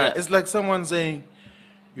someone, that. it's like someone saying,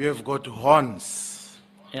 you have got horns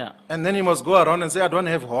Yeah. And then he must go around and say, I don't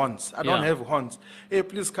have horns. I don't have horns. Hey,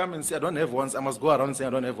 please come and say, I don't have horns. I must go around and say, I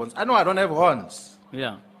don't have horns. I know I don't have horns.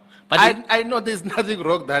 Yeah. But I know there's nothing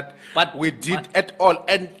wrong that we did at all.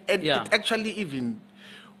 And it actually even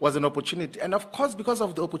was an opportunity. And of course, because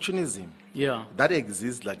of the opportunism that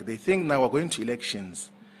exists, like they think now we're going to elections.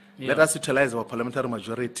 Let us utilize our parliamentary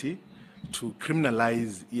majority to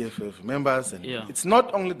criminalize EFF members. And it's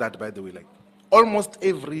not only that, by the way, like almost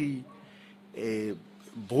every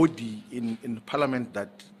body in parliament that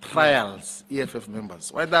trials EFF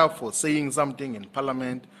members, whether for saying something in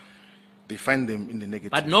parliament, they find them in the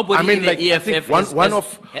negative. But nobody in the EFF one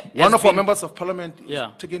of our members of parliament is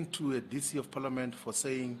taken to a DC of parliament for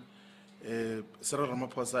saying Cyril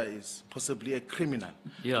Ramaphosa is possibly a criminal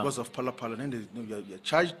because of Pala. And you're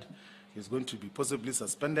charged, he's going to be possibly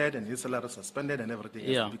suspended and his salary suspended and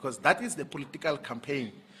everything else, because that is the political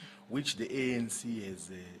campaign which the ANC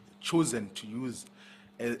has chosen to use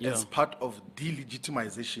as part of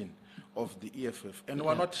delegitimization of the EFF. And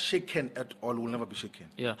we're not shaken at all, we'll never be shaken.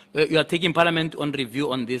 Yeah. You are taking Parliament on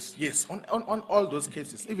review on this? Yes, on all those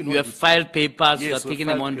cases. Even you have filed papers, yes, you are taking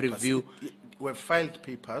them on review? We have filed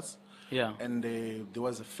papers. Yeah. And there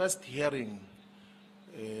was a first hearing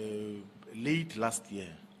late last year.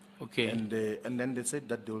 Okay. And then they said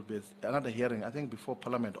that there will be another hearing, I think before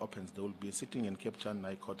Parliament opens, there will be a sitting in Cape Town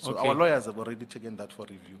High Court. So our lawyers have already taken that for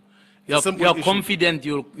review. You are confident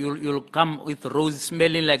you'll come with roses,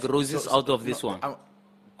 smelling like roses out of this one?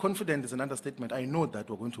 Confident is an understatement. I know that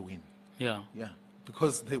we're going to win. Yeah. Yeah.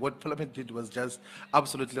 Because what Parliament did was just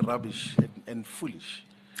absolutely rubbish and foolish.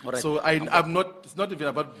 Right. So I'm not, it's not even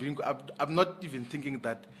about being, I'm not even thinking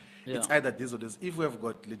that it's either this or this. If we have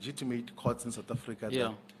got legitimate courts in South Africa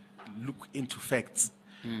that look into facts,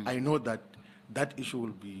 I know that that issue will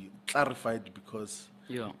be clarified, because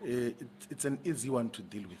it's an easy one to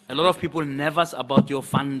deal with. A lot of people nervous about your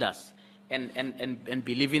funders and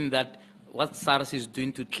believing that what SARS is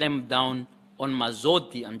doing to clamp down on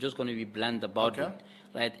Mazoti, I'm just going to be blunt about it,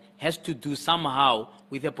 right, has to do somehow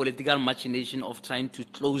with a political machination of trying to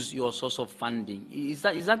close your source of funding. Is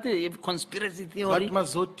that a conspiracy theory? But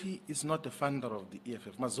Mazoti is not a funder of the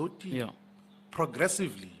EFF. Mazoti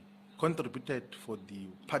progressively contributed for the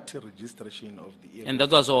party registration of the EFF. And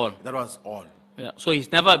that was all? That was all. Yeah. So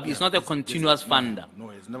it's never, it's not a continuous funder. No,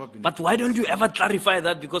 it's never been. But why don't you ever clarify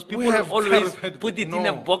that? Because people have always put it in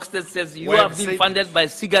a box that says you have been funded by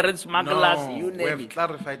cigarette smugglers, you name it. We have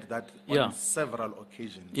clarified that on several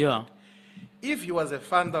occasions. Yeah. If he was a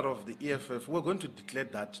funder of the EFF, we're going to declare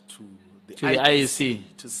that to the IEC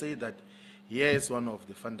to say that he is one of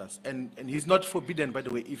the funders. And he's not forbidden, by the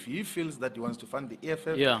way. If he feels that he wants to fund the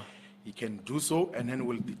EFF, he can do so, and then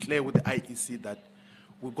we'll declare with the IEC that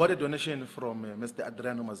we got a donation from Mr.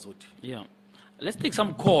 Adriano Mazzotti. Yeah. Let's take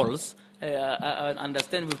some calls. I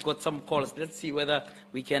understand we've got some calls. Let's see whether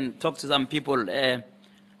we can talk to some people. Good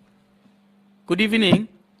evening.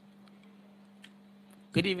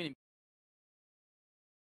 Good evening.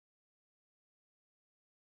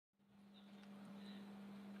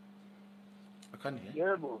 I can't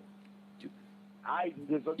hear.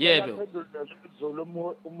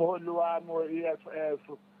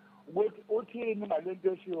 uthini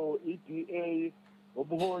ngalento eshiwo EDA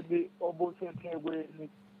ubuholi obusethekwini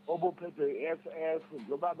obuphethe EFF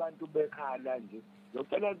njengoba abantu bekhala nje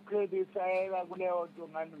ngicela ukuqedisela kuleyo nto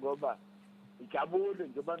ngani ngoba ngijabule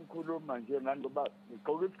njengoba ngikhuluma nje ngani ngoba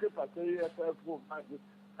ngigqoka isikipha se-EFF manje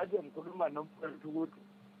kade ngikhuluma nomfowethu ukuthi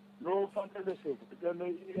lo fanele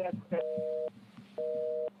sivutele EFF.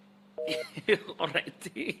 All right.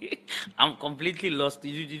 I'm completely lost.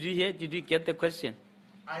 Did you hear? Did you get the question?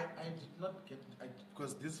 I did not get it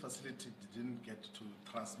because this facility didn't get to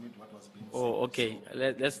transmit what was being said. Oh, okay.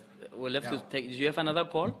 So we'll have to take. Do you have another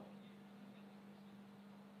call?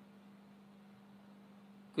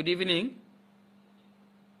 Good evening.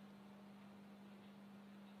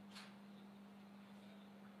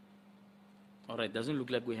 All right. Doesn't look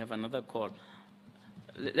like we have another call.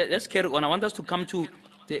 Let's carry on. I want us to come to.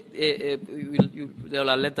 They'll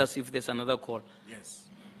let us if there's another call. Yes.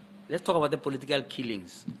 Let's talk about the political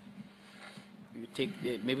killings. You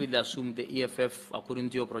take maybe they assume the EFF, according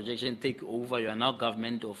to your projection, take over. You are now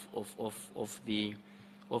government of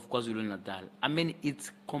KwaZulu-Natal. I mean,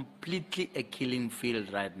 it's completely a killing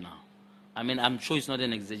field right now. I mean, I'm sure it's not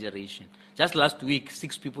an exaggeration. Just last week,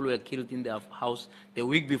 6 people were killed in their house. The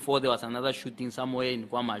week before, there was another shooting somewhere in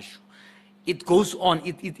KwaMashu. It goes on.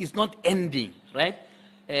 It's not ending, right?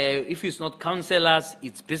 If it's not councillors,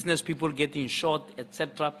 it's business people getting shot,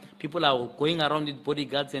 etc. People are going around with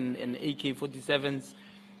bodyguards and AK-47s.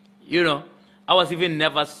 You know, I was even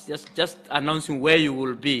nervous just announcing where you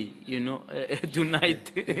will be,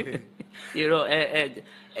 tonight. We're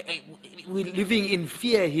living in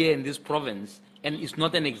fear here in this province, and it's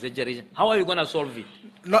not an exaggeration. How are you going to solve it?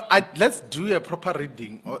 No, let's do a proper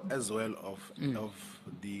reading as well of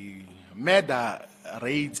the murder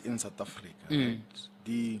rates in South Africa.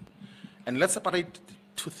 Right? And let's separate the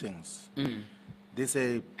two things. There's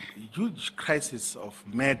a huge crisis of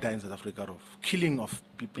murder in South Africa, of killing of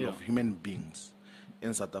people, of human beings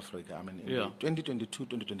in South Africa. I mean, in the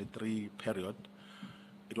 2022-2023 period,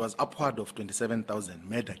 it was upward of 27,000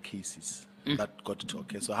 murder cases that got to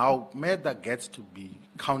occur. So how murder gets to be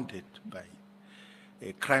counted by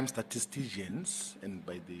crime statisticians and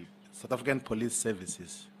by the South African police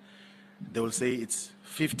services, they will say it's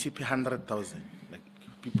 50 per 100,000. Like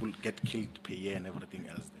people get killed per year and everything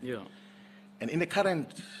else. There. And in the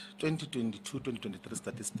current 2022-2023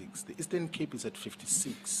 statistics, the Eastern Cape is at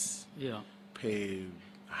 56 per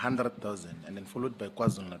 100,000, and then followed by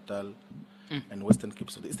KwaZulu-Natal and Western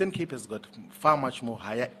Cape. So the Eastern Cape has got far much more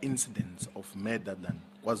higher incidence of murder than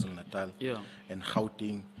KwaZulu-Natal and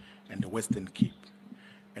Gauteng and the Western Cape.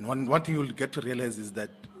 And one thing you'll get to realize is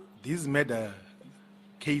that these murder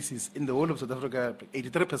cases in the whole of South Africa,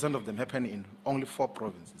 83% of them happen in only 4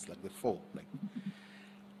 provinces, like the 4.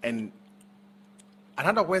 And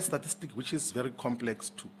another West statistic, which is very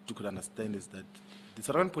complex to understand, is that the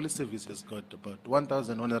South African Police Service has got about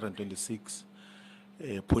 1,126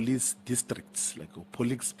 police districts, like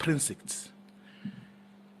police precincts.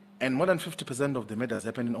 And more than 50% of the murders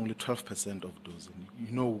happen in only 12% of those. And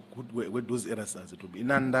you know where those areas are. It will be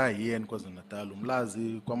Inanda, here in KwaZulu-Natal,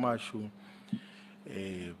 Umlazi, KwaMashu.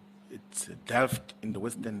 It's Delft in the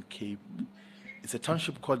Western Cape. It's a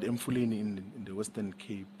township called Mfuleni in the Western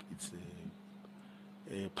Cape. It's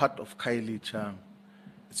a part of Khayelitsha.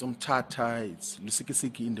 It's Umtata. It's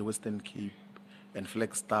Lusikisiki in the Western Cape, and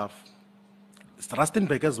Flagstaff. It's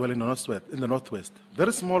Rustenburg as well in the northwest.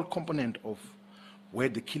 Very small component of where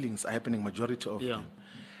the killings are happening, majority of them.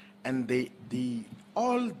 And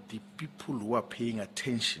all the people who are paying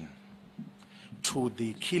attention to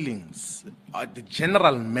the killings, the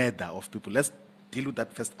general murder of people, let's deal with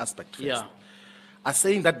that first aspect first, are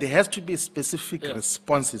saying that there has to be specific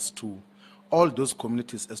responses to all those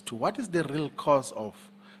communities as to what is the real cause of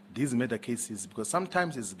these murder cases, because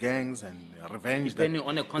sometimes it's gangs and revenge. Depending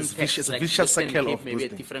on a context, it's a vicious cycle of maybe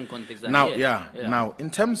those a different context. now, now, in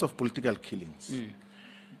terms of political killings,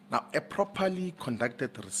 now a properly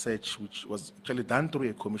conducted research, which was actually done through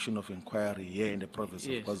a commission of inquiry here in the province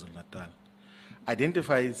of KwaZulu-Natal,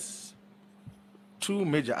 identifies 2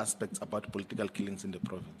 major aspects about political killings in the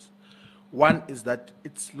province. One is that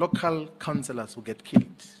it's local councillors who get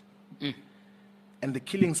killed. And the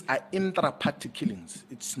killings are intra-party killings.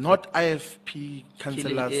 It's not IFP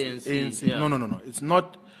councillors, ANC. No. It's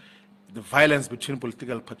not the violence between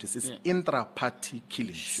political parties. It's intra-party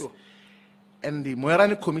killings. Sure. And the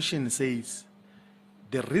Moerane Commission says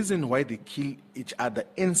the reason why they kill each other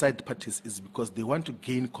inside parties is because they want to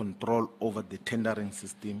gain control over the tendering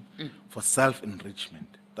system for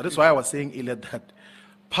self-enrichment. That is why I was saying earlier that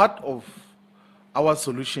part of our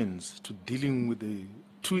solutions to dealing with the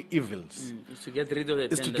 2 evils is to get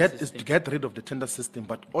rid of the tender system,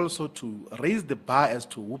 but also to raise the bar as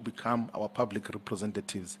to who become our public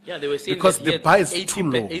representatives. Yeah, they were saying because the bar is 80, too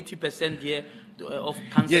low. 80% here of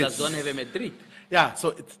councillors don't have a metric. Yeah,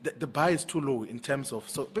 so the bar is too low in terms of,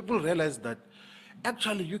 so people realize that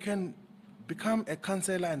actually you can become a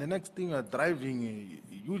councillor and the next thing you're driving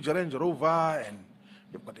a huge Range Rover and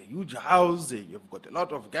you've got a huge house, you've got a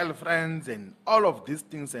lot of girlfriends and all of these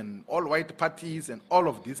things and all white parties and all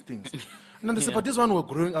of these things. And then they say, but this one we're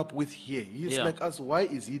growing up with here, he's like us, why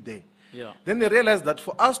is he there? Then they realize that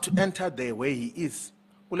for us to enter there where he is,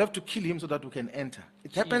 we'll have to kill him so that we can enter.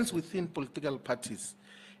 It happens within political parties.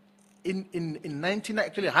 In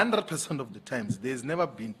 100% of the times, there's never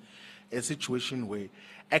been a situation where,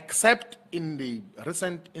 except in the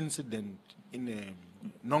recent incident in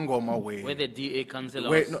Nongoma where the DA councillor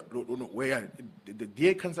where the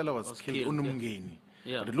DA councillor was killed, Unumngeni.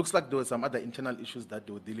 But it looks like there were some other internal issues that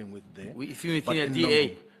they were dealing with there. Within the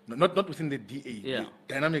DA? Not within the DA. The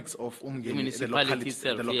dynamics of Umngeni,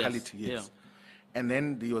 the locality, yes. And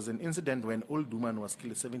then there was an incident when old woman was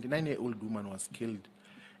killed, a 79-year-old woman was killed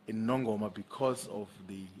in Nongoma because of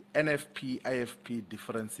the NFP, IFP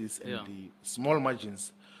differences and the small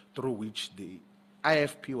margins through which the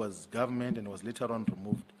IFP was government and was later on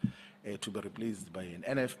removed to be replaced by an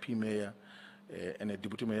NFP mayor and a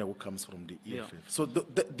deputy mayor who comes from the EFF. So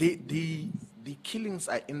the killings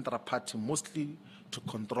are intra-party, mostly to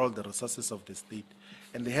control the resources of the state,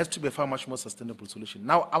 and there has to be a far much more sustainable solution.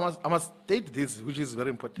 Now, I must state this, which is very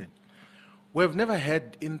important. We have never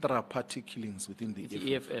had intra-party killings within the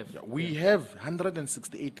EFF. Yeah, we have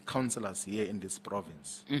 168 councillors here in this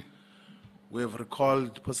province. We have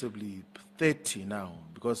recalled possibly 30 now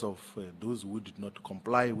because of those who did not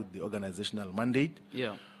comply with the organizational mandate.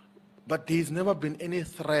 Yeah. But there's never been any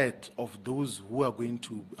threat of those who are going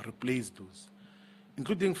to replace those,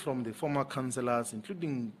 including from the former councillors,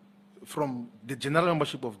 including from the general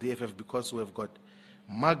membership of the EFF, because we have got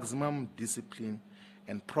maximum discipline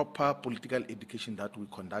and proper political education that we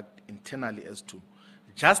conduct internally as to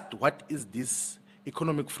just what is this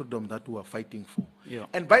economic freedom that we are fighting for. Yeah.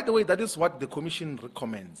 And by the way, that is what the Commission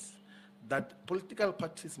recommends, that political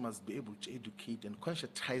parties must be able to educate and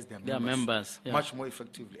conscientize their members much more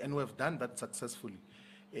effectively. And we have done that successfully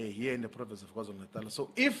here in the province of KwaZulu-Natal.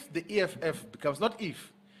 So if the EFF becomes, not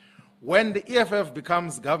if, when the EFF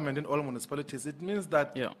becomes government in all municipalities, it means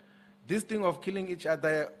that this thing of killing each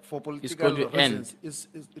other for political reasons,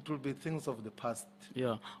 it will be things of the past.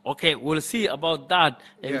 Yeah. Okay, we'll see about that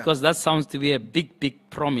because that sounds to be a big, big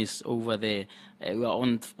promise over there. We are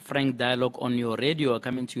on Frank Dialogue on your radio,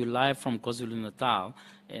 coming to you live from KwaZulu-Natal,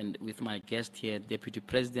 and with my guest here, Deputy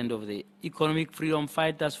President of the Economic Freedom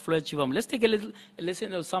Fighters, Floyd Shivambu. Let's take a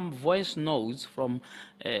listen to some voice notes from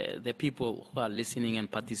the people who are listening and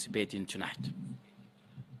participating tonight.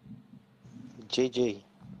 JJ.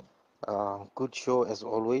 Good show as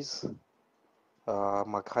always.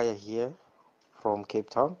 Makaya here from Cape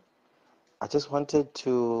Town. I just wanted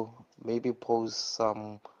to maybe pose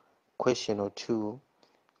some question or two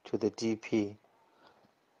to the DP.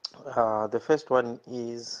 The first one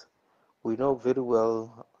is, we know very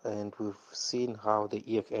well and we've seen how the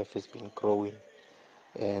EFF has been growing,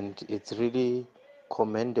 and it's really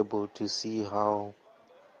commendable to see how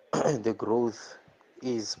the growth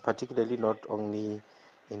is, particularly not only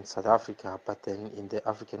in South Africa, but then in the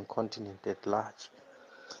African continent at large.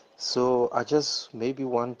 So I just maybe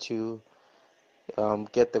want to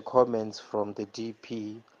get the comments from the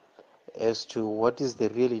DP as to what is the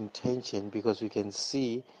real intention, because we can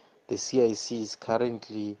see the CIC is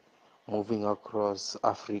currently moving across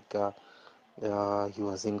Africa. He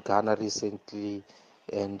was in Ghana recently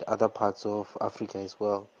and other parts of Africa as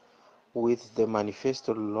well. With the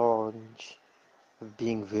manifesto launch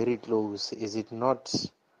being very close, is it not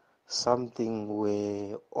something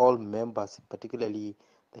where all members, particularly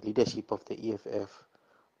the leadership of the EFF,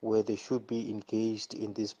 where they should be engaged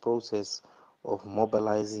in this process of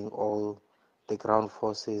mobilizing all the ground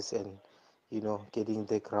forces and, you know, getting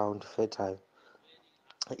the ground fertile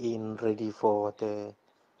in ready for the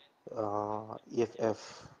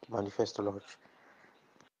EFF manifesto launch?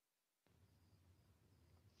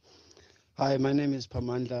 Hi, my name is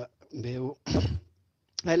Pamandla Mbeu.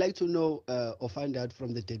 I'd like to know or find out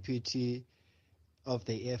from the deputy of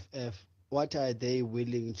the EFF, what are they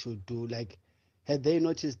willing to do? Like, had they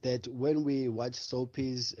noticed that when we watch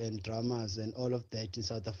soapies and dramas and all of that in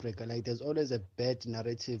South Africa, like there's always a bad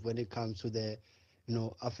narrative when it comes to the, you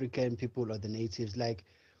know, African people or the natives. Like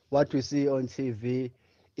what we see on TV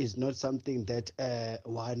is not something that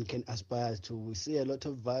one can aspire to. We see a lot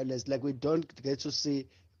of violence. Like we don't get to see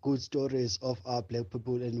good stories of our black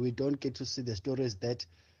people, and we don't get to see the stories that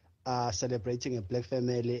are celebrating a black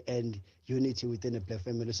family and unity within a black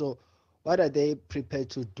family. So what are they prepared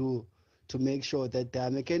to do to make sure that there are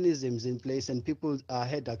mechanisms in place and people are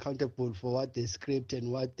held accountable for what they script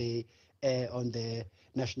and what they air on the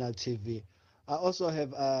national TV? I also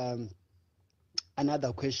have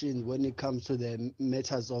another question when it comes to the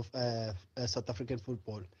matters of South African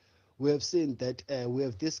football. We have seen that we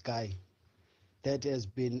have this guy that has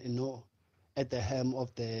been, you know, at the helm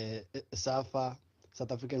of the SAFA,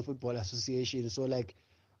 South African Football Association. So, like,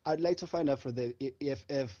 I'd like to find out from the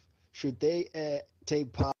EFF, should they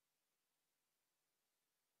take part?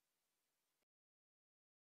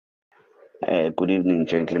 Good evening,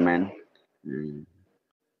 gentlemen.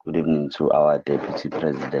 Good evening to our Deputy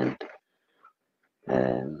President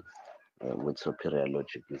with superior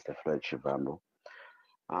logic, Mr. Floyd Shivambu.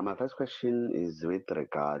 My first question is with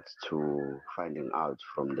regards to finding out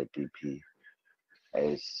from the DP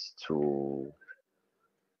as to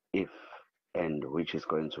if and which is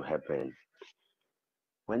going to happen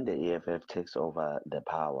when the EFF takes over the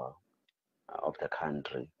power of the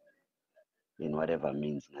country in whatever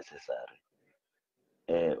means necessary.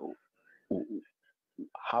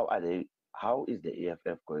 How is the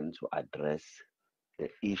EFF going to address the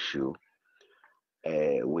issue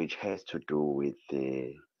which has to do with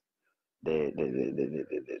the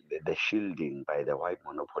shielding by the white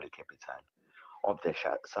monopoly capital of the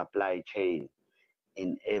supply chain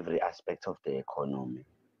in every aspect of the economy,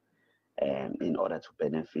 in order to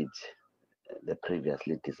benefit the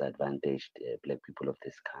previously disadvantaged black people of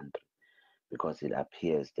this country, because it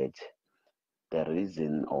appears that the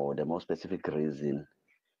reason, or the more specific reason,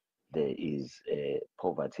 there is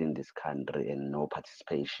poverty in this country and no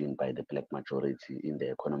participation by the black majority in the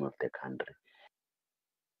economy of the country.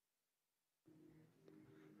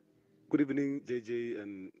 Good evening, JJ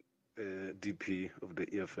and DP of the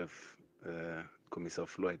EFF, Commissar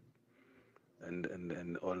Floyd,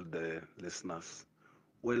 and all the listeners.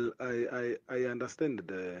 Well, I understand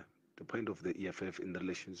the point of the EFF in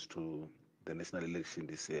relation to the national election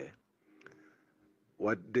this year.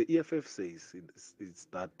 What the EFF says is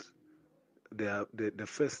that the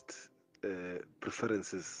first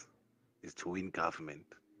preferences is to win government,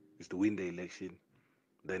 is to win the election.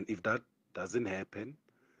 Then if that doesn't happen,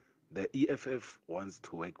 the EFF wants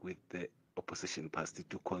to work with the opposition party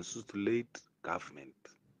to consolidate government.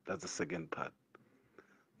 That's the second part.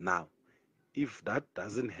 Now, if that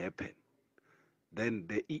doesn't happen, then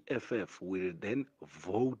the EFF will then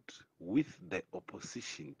vote with the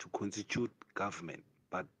opposition to constitute government.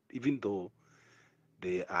 But even though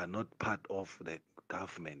they are not part of the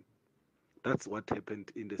government, that's what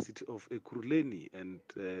happened in the city of Ekurhuleni and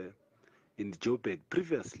in Joburg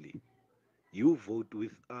previously. You vote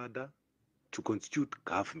with other to constitute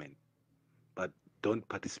government, but don't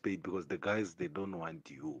participate because the guys, they don't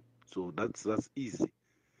want you. So that's easy.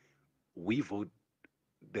 We vote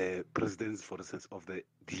the presidents, for instance, of the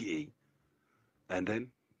DA, and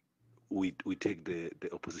then we take the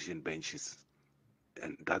opposition benches,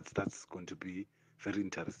 and that's going to be very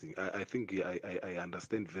interesting. I think I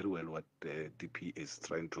understand very well what the DP is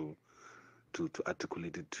trying to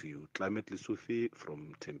articulate it to you. Climate Lesotho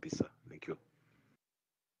from Tembisa. Thank you.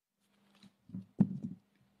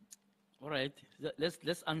 All right,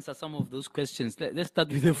 let's answer some of those questions. Let's start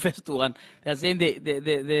with the first one. They're saying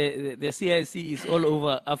the CIC is all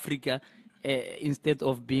over Africa instead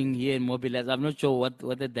of being here in mobilized. I'm not sure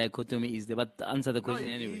what the dichotomy is there, but answer the question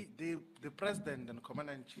anyway. The president and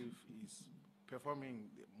commander-in-chief is performing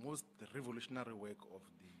the revolutionary work of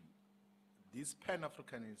this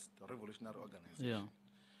Pan-Africanist revolutionary organization. Yeah.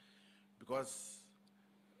 Because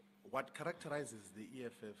what characterizes the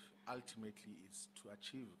EFF ultimately is to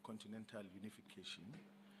achieve continental unification,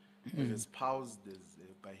 as espoused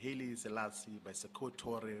by Haile Selassie, by Sekou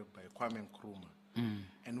Toure, by Kwame Nkrumah.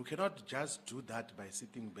 And we cannot just do that by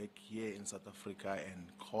sitting back here in South Africa and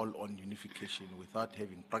call on unification without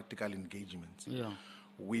having practical engagements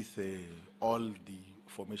with all the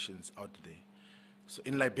formations out there. So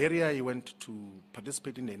in Liberia, he went to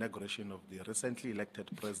participate in the inauguration of the recently elected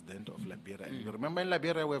president of Liberia. And you remember in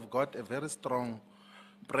Liberia, we've got a very strong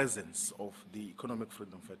presence of the economic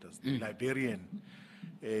freedom fighters, the Liberian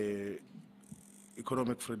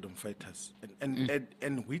economic freedom fighters,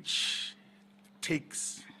 and which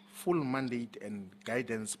takes full mandate and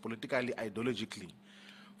guidance politically, ideologically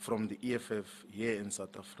from the EFF here in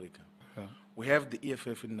South Africa. We have the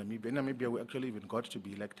EFF in Namibia. In Namibia, we actually even got to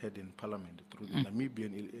be elected in parliament through the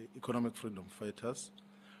Namibian Economic Freedom Fighters,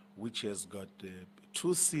 which has got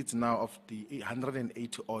 2 seats now of the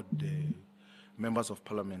 180-odd members of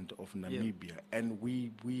parliament of Namibia. And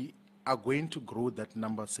we are going to grow that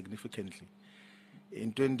number significantly.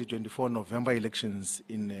 In 2024 November elections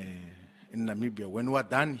in Namibia, when we're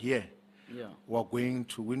done here, we're going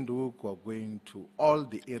to Windhoek, we're going to all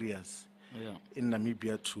the areas in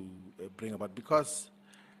Namibia to bring about, because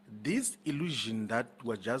this illusion that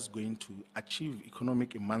we're just going to achieve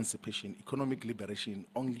economic emancipation, economic liberation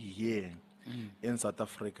only here in South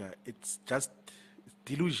Africa, it's just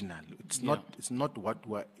delusional. It's not what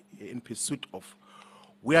we're in pursuit of.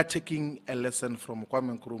 We are taking a lesson from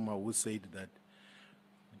Kwame Nkrumah, who said that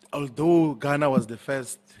although Ghana was the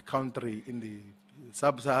first country in the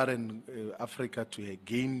sub-Saharan Africa to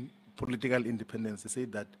gain political independence, he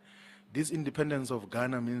said that this independence of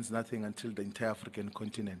Ghana means nothing until the entire African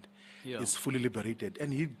continent is fully liberated.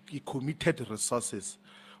 And he committed resources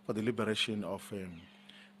for the liberation of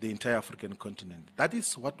the entire African continent. That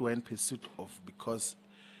is what we're in pursuit of, because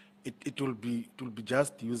it will be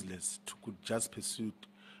just useless to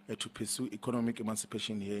pursue economic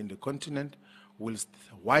emancipation here in the continent, whilst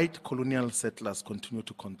white colonial settlers continue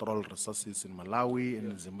to control resources in Malawi,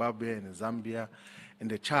 in Zimbabwe, in Zambia, in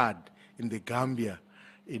the Chad, in the Gambia,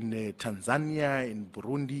 in Tanzania, in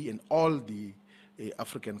Burundi, in all the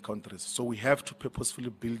African countries. So we have to purposefully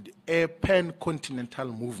build a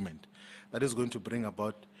pan-continental movement that is going to bring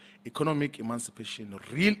about economic emancipation,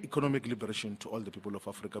 real economic liberation to all the people of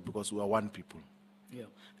Africa, because we are one people.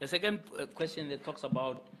 The second question that talks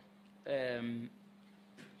about um,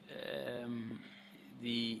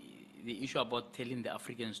 the issue about telling the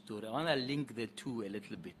African story, I want to link the two a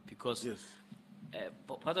little bit because Yes.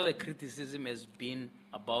 Part of the criticism has been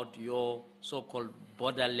about your so-called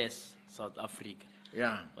borderless South Africa.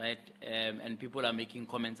 Yeah. Right? And people are making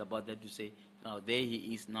comments about that to say, now there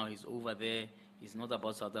he is, now he's over there. It's not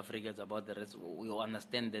about South Africa, it's about the rest. We all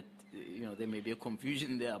understand that, there may be a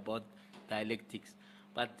confusion there about dialectics.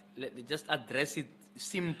 But just address it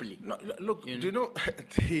simply. No, look, do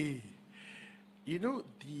you know,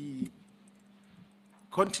 the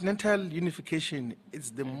continental unification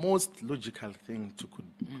is the most logical thing to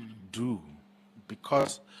do,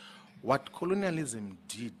 because what colonialism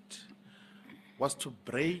did was to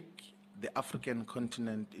break the African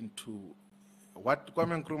continent into what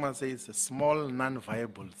Kwame Nkrumah says small,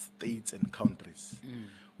 non-viable states and countries,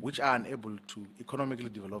 which are unable to economically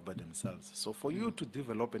develop by themselves. So for you to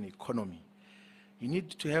develop an economy, you need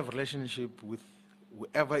to have relationship with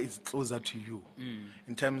whoever is closer to you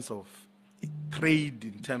in terms of trade,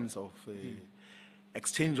 in terms of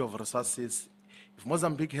exchange of resources. If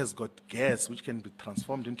Mozambique has got gas which can be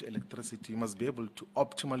transformed into electricity, you must be able to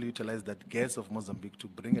optimally utilize that gas of Mozambique to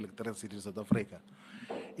bring electricity to South Africa.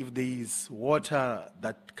 If there is water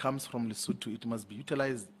that comes from Lesotho, it must be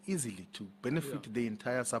utilized easily to benefit the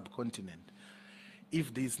entire subcontinent.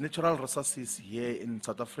 If there is natural resources here in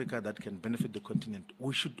South Africa that can benefit the continent,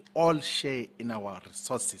 we should all share in our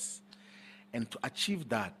resources. And to achieve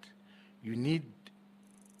that, you need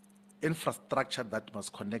infrastructure that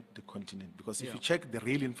must connect the continent. Because if you check the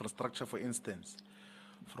rail infrastructure, for instance,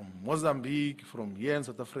 from Mozambique, from here in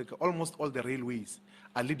South Africa, almost all the railways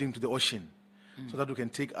are leading to the ocean, so that we can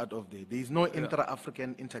take out of there. There is no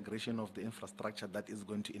intra-African integration of the infrastructure that is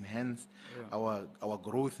going to enhance our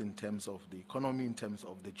growth in terms of the economy, in terms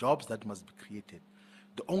of the jobs that must be created.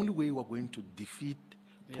 The only way we're going to defeat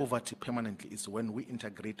poverty permanently is when we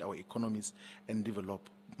integrate our economies and develop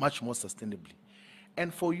much more sustainably.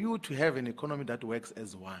 And for you to have an economy that works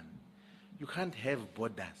as one, you can't have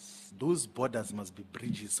borders. Those borders must be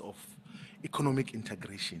bridges of economic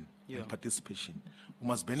integration and participation. We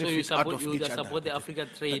must benefit so out of each other. Support the Africa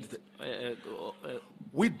Trade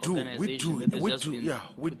we do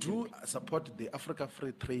support the Africa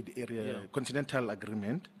Free Trade Area Continental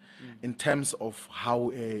Agreement in terms of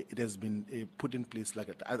how it has been put in place. Like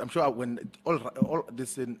I'm sure when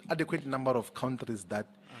there's an adequate number of countries that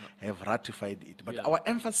have ratified it, but our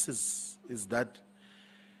emphasis is that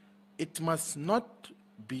it must not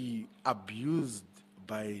be abused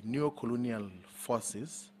by neo-colonial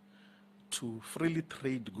forces to freely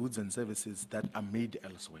trade goods and services that are made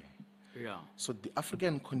elsewhere. So the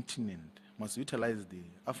African continent must utilize the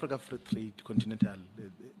Africa Free Trade Continental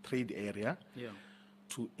Trade Area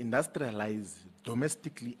to industrialize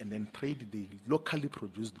domestically and then trade the locally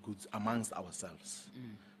produced goods amongst ourselves.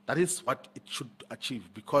 That is what it should achieve,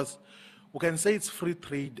 because we can say it's free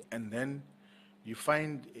trade and then you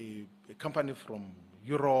find a company from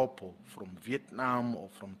Europe or from Vietnam or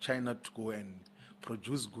from China to go and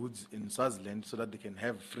produce goods in Swaziland so that they can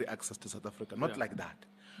have free access to South Africa. Not like that.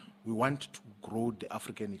 We want to grow the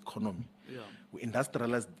African economy. We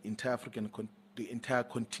industrialize the entire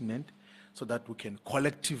continent so that we can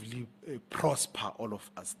collectively prosper, all of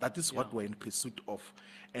us. That is what we're in pursuit of,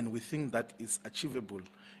 and we think that is achievable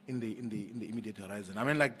in the immediate horizon. I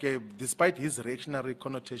mean, like despite his reactionary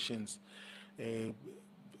connotations,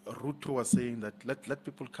 Ruto was saying that let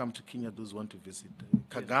people come to Kenya, those who want to visit.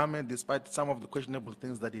 Kagame, despite some of the questionable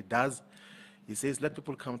things that he does, he says let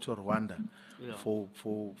people come to Rwanda for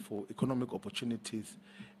economic opportunities.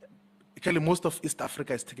 Actually, most of East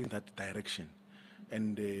Africa is taking that direction.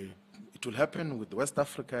 And it will happen with West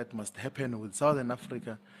Africa, it must happen with Southern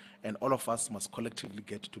Africa, and all of us must collectively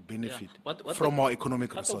get to benefit from our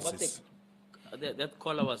economic resources. That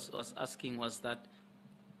caller was asking was that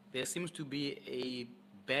there seems to be a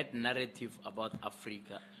bad narrative about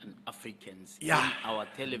Africa and Africans in our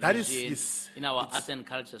television, in our art and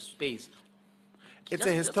culture space. It's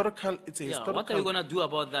a historical. What are you going to do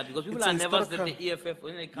about that? Because people are nervous that the EFF,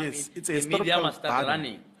 when they come in, the media must start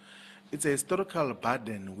running. It's a historical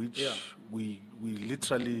burden which we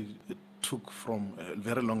literally took from a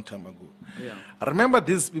very long time ago. I remember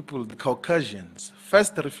these people, the Caucasians,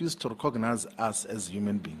 first refused to recognize us as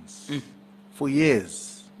human beings for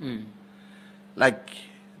years. Like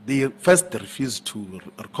they first refused to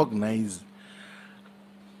recognize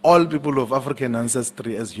all people of African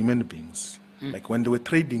ancestry as human beings. Like when they were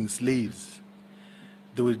trading slaves,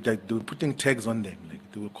 they were putting tags on them.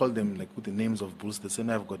 Like they would call them like with the names of bulls. They say,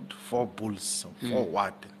 "I've got 4 bulls, or 4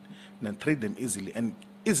 what?" And then trade them easily and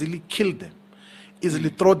easily kill them, easily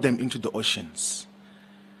throw them into the oceans.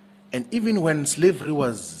 And even when slavery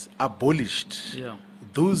was abolished, Yeah.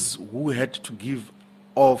 those who had to give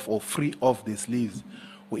off or free off their slaves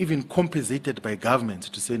were even compensated by government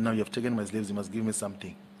to say, now you have taken my slaves, you must give me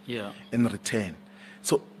something Yeah. in return.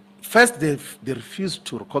 So first they refused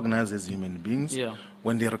to recognize as human beings. Yeah.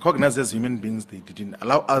 When they recognized as human beings, they didn't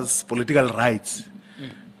allow us political rights.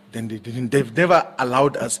 Then they've never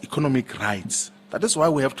allowed us economic rights. That is why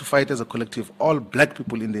we have to fight as a collective. All black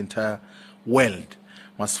people in the entire world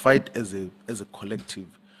must fight as a collective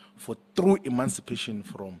for true emancipation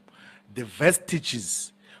from the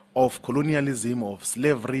vestiges of colonialism, of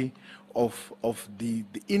slavery, of the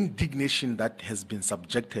indignation that has been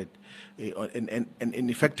subjected and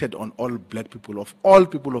infected on all black people, of all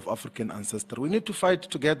people of African ancestry. We need to fight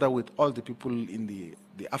together with all the people in the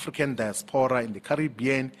African diaspora, in the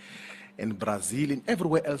Caribbean, in Brazil, and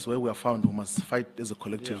everywhere else where we are found. We must fight as a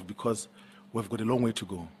collective because we've got a long way to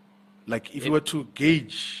go. Like if you were to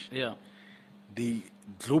gauge the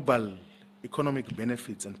global economic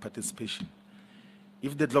benefits and participation,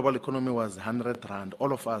 if the global economy was 100 rand,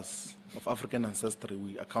 all of us of African ancestry,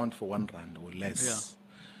 we account for 1 rand or less.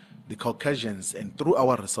 The Caucasians, and through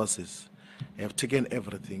our resources, have taken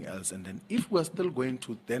everything else. And then if we're still going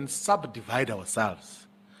to then subdivide ourselves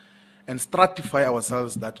and stratify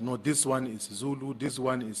ourselves that, no, this one is Zulu, this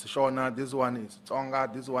one is Shona, this one is Tonga,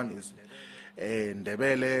 this one is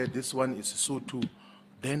Ndebele, this one is Sotho,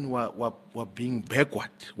 then we're being backward.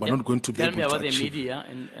 We're not going to be Tell able me to about the achieve media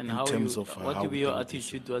and how terms you, of, what how will be we your do this.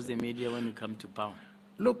 attitude towards the media when you come to power?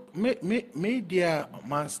 Look, media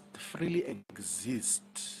must freely exist,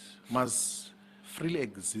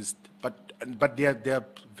 but there are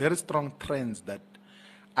very strong trends that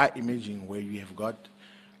are emerging where you have got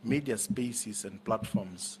media spaces and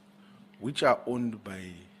platforms which are owned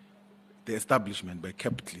by the establishment, by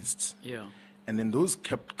capitalists. Yeah. And then those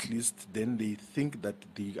capitalists, then they think that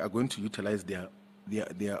they are going to utilize their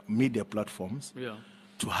media platforms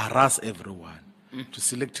to harass everyone, to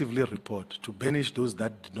selectively report, to banish those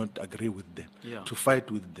that do not agree with them, to fight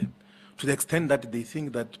with them, to the extent that they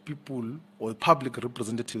think that people or public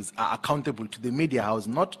representatives are accountable to the media house,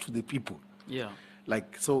 not to the people. Yeah.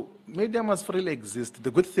 Like, so media must freely exist.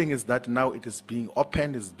 The good thing is that now it is being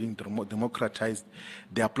opened, it's being democratized.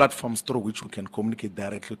 There are platforms through which we can communicate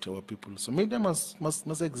directly to our people. So media must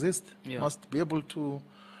exist, must be able to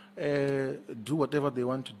do whatever they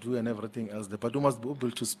want to do and everything else. But we must be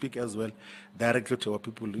able to speak as well directly to our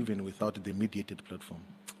people, even without the mediated platform.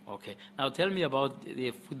 Okay. Now tell me about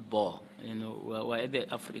the football. You know, we're at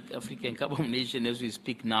the African Cup of Nations as we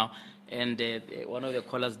speak now, and one of the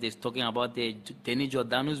callers is talking about the Danny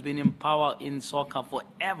Jordan, who's been in power in soccer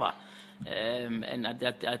forever. And I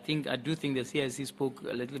do think the CIC spoke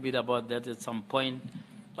a little bit about that at some point,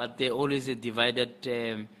 but there always a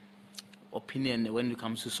divided opinion when it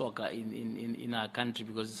comes to soccer in our country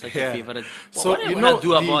because it's such a favorite. So what are you going to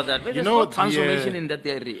do about that? There's no transformation in that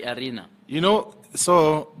arena. You know,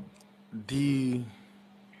 so the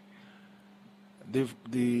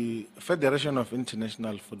Federation of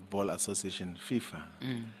International Football Association, FIFA,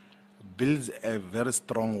 builds a very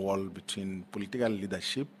strong wall between political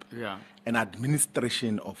leadership and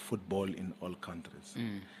administration of football in all countries.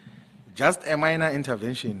 Just a minor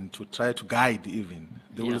intervention to try to guide even,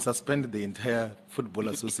 they will suspend the entire football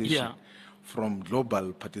association from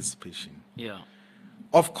global participation.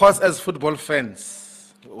 Of course, as football fans,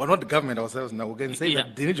 we're not the government ourselves now, we can say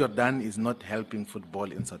that Danny Jordan is not helping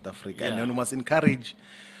football in South Africa. And then we must encourage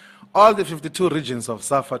all the 52 regions of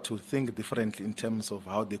SAFA to think differently in terms of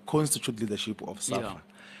how they constitute leadership of SAFA.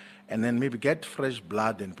 And then maybe get fresh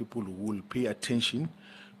blood and people who will pay attention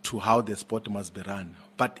to how the sport must be run.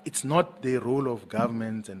 But it's not the role of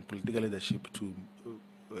government and political leadership to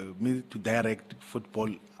direct football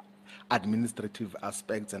administrative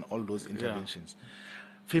aspects and all those interventions.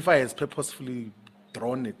 FIFA has purposefully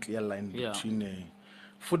drawn a clear line between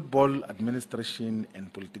football administration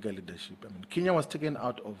and political leadership. I mean, Kenya was taken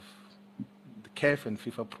out of the CAF and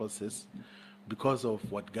FIFA process because of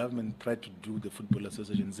what government tried to do the Football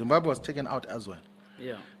Association. Zimbabwe was taken out as well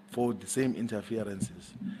for the same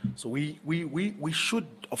interferences. So we should,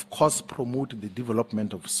 of course, promote the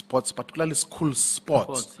development of sports, particularly school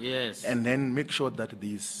sports, and then make sure that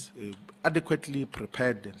these adequately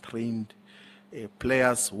prepared and trained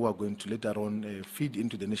players who are going to later on feed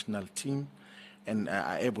into the national team and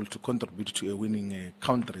are able to contribute to a winning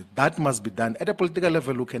country. That must be done. At a political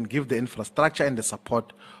level, we can give the infrastructure and the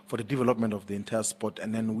support for the development of the entire sport,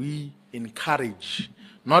 and then we encourage,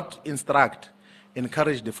 not instruct,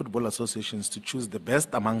 encourage the football associations to choose the best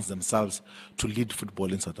amongst themselves to lead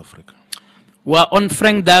football in South Africa. We're on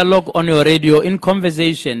Frank Dialogue on your radio in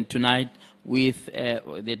conversation tonight with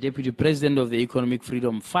the Deputy President of the Economic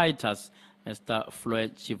Freedom Fighters, Mr.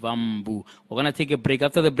 Floyd Shivambu. We're going to take a break.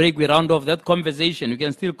 After the break, we round off that conversation. You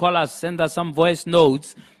can still call us, send us some voice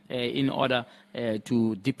notes in order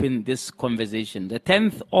to deepen this conversation. The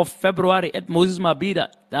 10th of February at Moses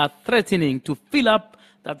Mabhida, they are threatening to fill up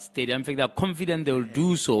that stadium. In fact, they are confident they will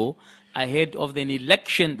do so ahead of an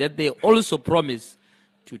election that they also promise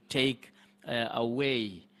to take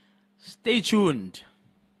away. Stay tuned.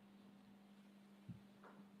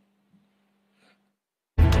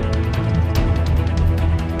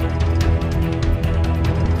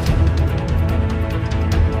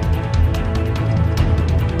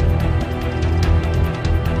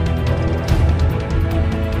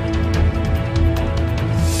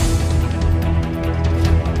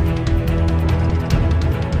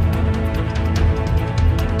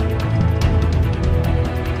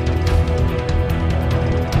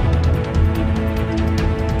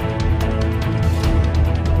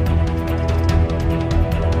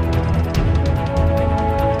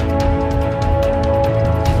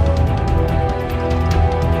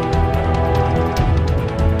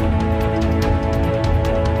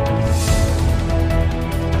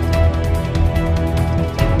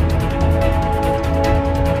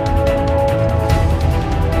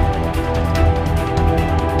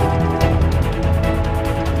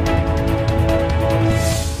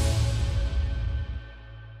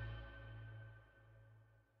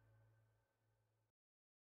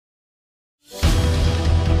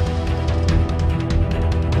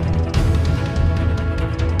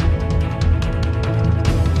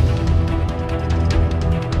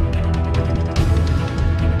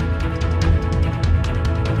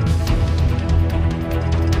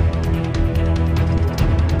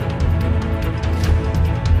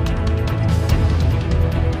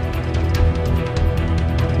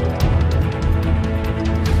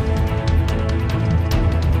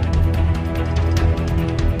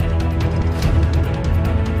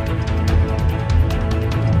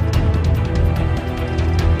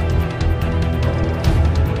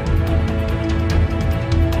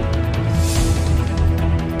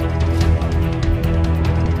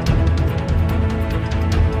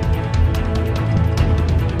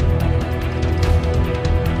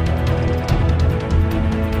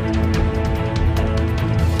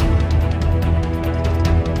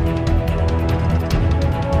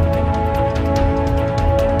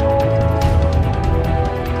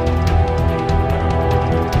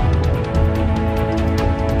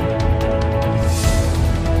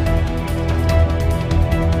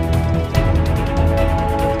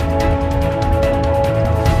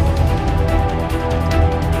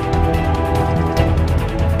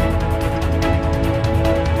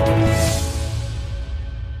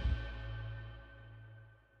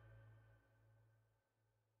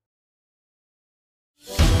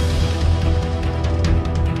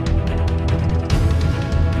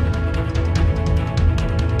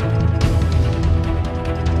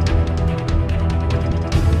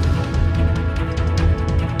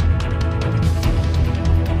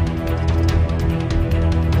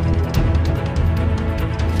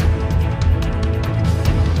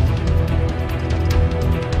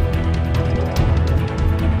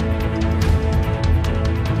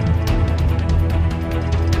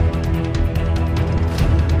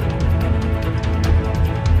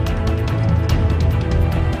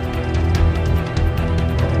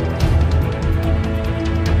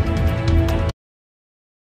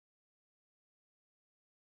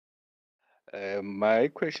 My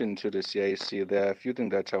question to the CIC, there are a few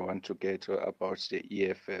things that I want to get about the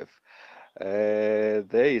EFF.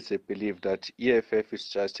 There is a belief that EFF is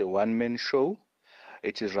just a one-man show.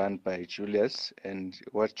 It is run by Julius, and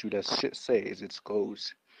what Julius says, it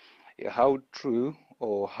goes. How true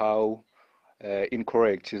or how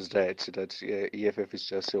incorrect is that EFF is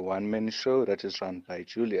just a one-man show that is run by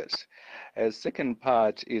Julius? Second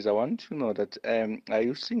part is I want to know that are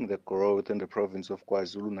you seeing the growth in the province of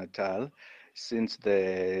KwaZulu-Natal since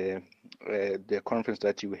the conference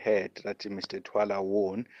that you had that Mr. Twala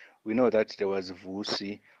won? We know that there was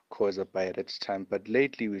Vusi caused by that time, but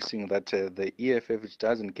lately we're seeing that the EFF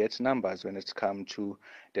doesn't get numbers when it's come to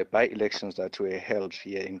the by-elections that were held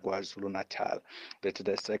here in KwaZulu-Natal. That's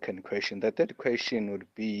the second question. The third question would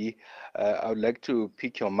be, I would like to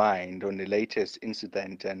pick your mind on the latest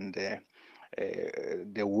incident and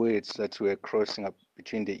the words that were crossing up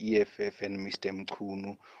between the EFF and Mr.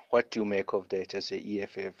 Mkhunu. What do you make of that as a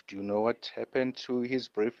EFF? Do you know what happened to his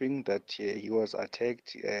briefing, that he was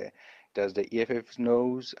attacked? Does the EFF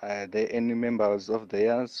knows? Are there any members of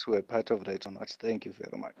theirs who are part of that or not? Thank you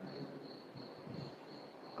very much.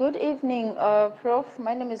 Good evening, Prof.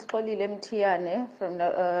 My name is Kolile Mtiane from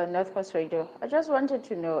North Coast Radio. I just wanted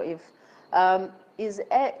to know if is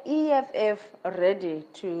EFF ready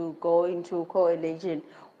to go into coalition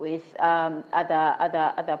with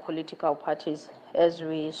other political parties, as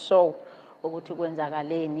we saw ukuthi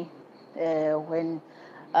kwenzakaleni when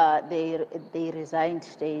they resigned,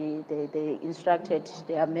 they instructed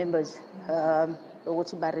their members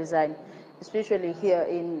ukuthi resign. Especially here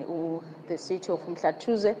in the city of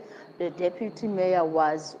Mhlathuze, the deputy mayor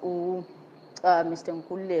was Mr.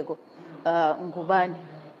 Nkululeko Ngubane.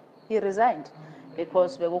 He resigned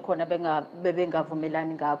because bekukhona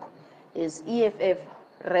bebengavumelani ngakho. Is EFF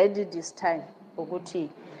ready this time ukuthi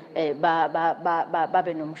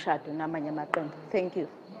babe nomshado namanye amaqembu? Thank you.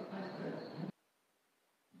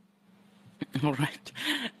 All right.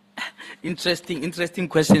 Interesting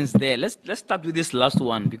questions there. Let's start with this last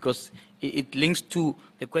one because it links to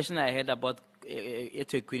the question I had about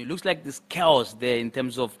eThekwini. It looks like there's chaos there in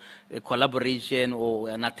terms of collaboration or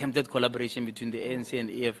an attempted collaboration between the ANC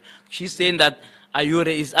and EFF. She's saying that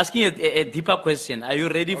is asking a deeper question. Are you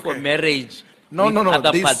ready for marriage with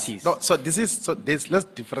other parties? No, let's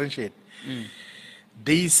differentiate.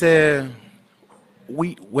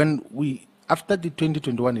 After the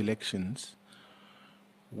 2021 elections,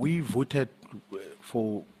 we voted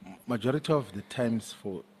for majority of the times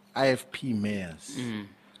for IFP mayors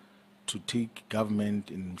to take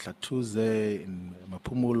government in Mhlathuze, in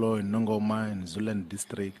Mapumulo, in Nongoma, in Zuland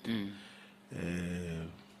district, in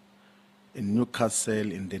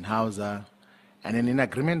Newcastle, in Denhauser, and then in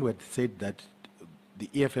agreement we said that the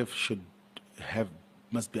EFF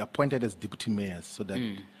must be appointed as deputy mayors so that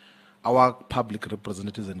our public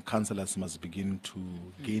representatives and councillors must begin to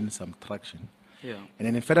gain some traction. Yeah. And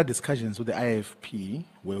then in further discussions with the IFP,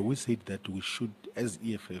 where we said that we should, as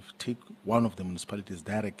EFF, take one of the municipalities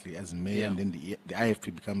directly as mayor, and then the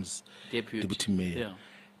IFP becomes deputy mayor. Yeah.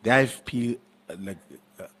 The IFP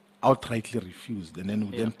outrightly refused, and then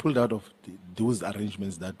we then pulled out of those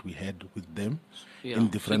arrangements that we had with them in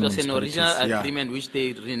different municipalities. It was an original agreement which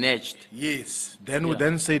they reneged. Yes. Then we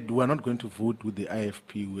then said we are not going to vote with the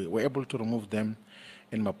IFP. We were able to remove them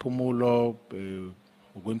in Mapumulo.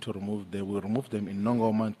 We're going to we'll remove them in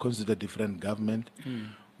Nongoma and consider different government.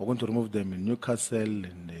 We're going to remove them in Newcastle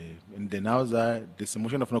and in Denhauser. There's a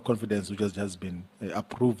motion of no confidence which has just been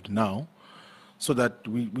approved now. So that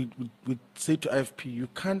we say to IFP, you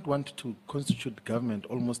can't want to constitute government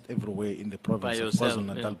almost everywhere in the province of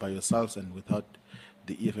KwaZulu-Natal by yourselves and without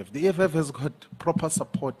the EFF. The EFF has got proper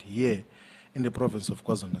support here in the province of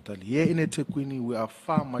KwaZulu-Natal. Here in eThekwini, we are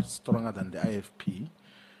far much stronger than the IFP.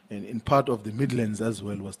 And in part of the Midlands as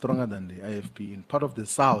well, was stronger than the IFP. In part of the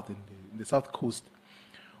South, in the South Coast,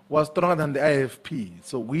 was stronger than the IFP.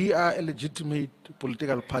 So we are a legitimate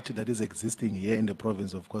political party that is existing here in the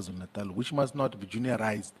province of KwaZulu-Natal, which must not be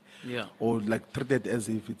juniorized or like treated as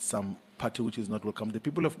if it's some party which is not welcome. The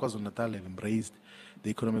people of KwaZulu-Natal have embraced the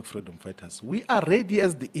economic freedom fighters. We are ready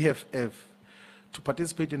as the EFF to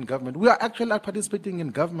participate in government. We are actually participating in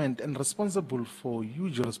government and responsible for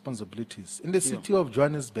huge responsibilities. In the city of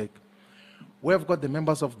Johannesburg, we have got the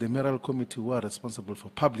members of the mayoral committee who are responsible for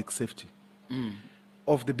public safety.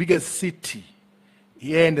 Of the biggest city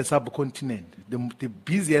here in the subcontinent, the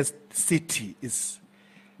busiest city is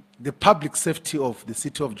the public safety of the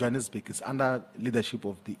city of Johannesburg is under leadership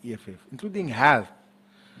of the EFF, including health.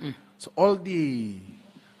 So all the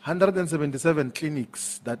 177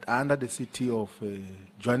 clinics that are under the city of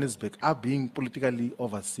Johannesburg are being politically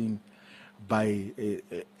overseen by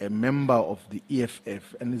a member of the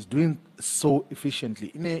EFF and is doing so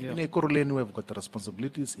efficiently. In Ekurhuleni, we have got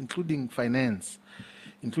responsibilities, including finance,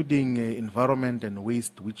 including environment and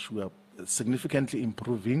waste, which we are significantly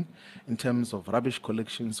improving in terms of rubbish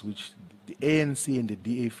collections, which the ANC and the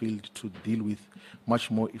DA failed to deal with much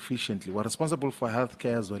more efficiently. We're responsible for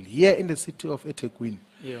healthcare as well. Here in the city of eThekwini,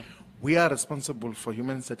 we are responsible for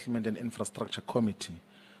Human Settlement and Infrastructure Committee.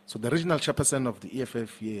 So the regional chairperson of the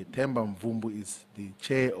EFF here, Themba Mvumbu, is the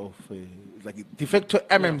chair of, de facto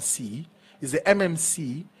MMC, is the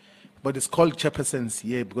MMC, but it's called chairpersons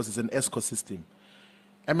here because it's an ESCO system.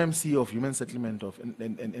 MMC of Human Settlement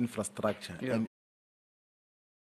and Infrastructure. And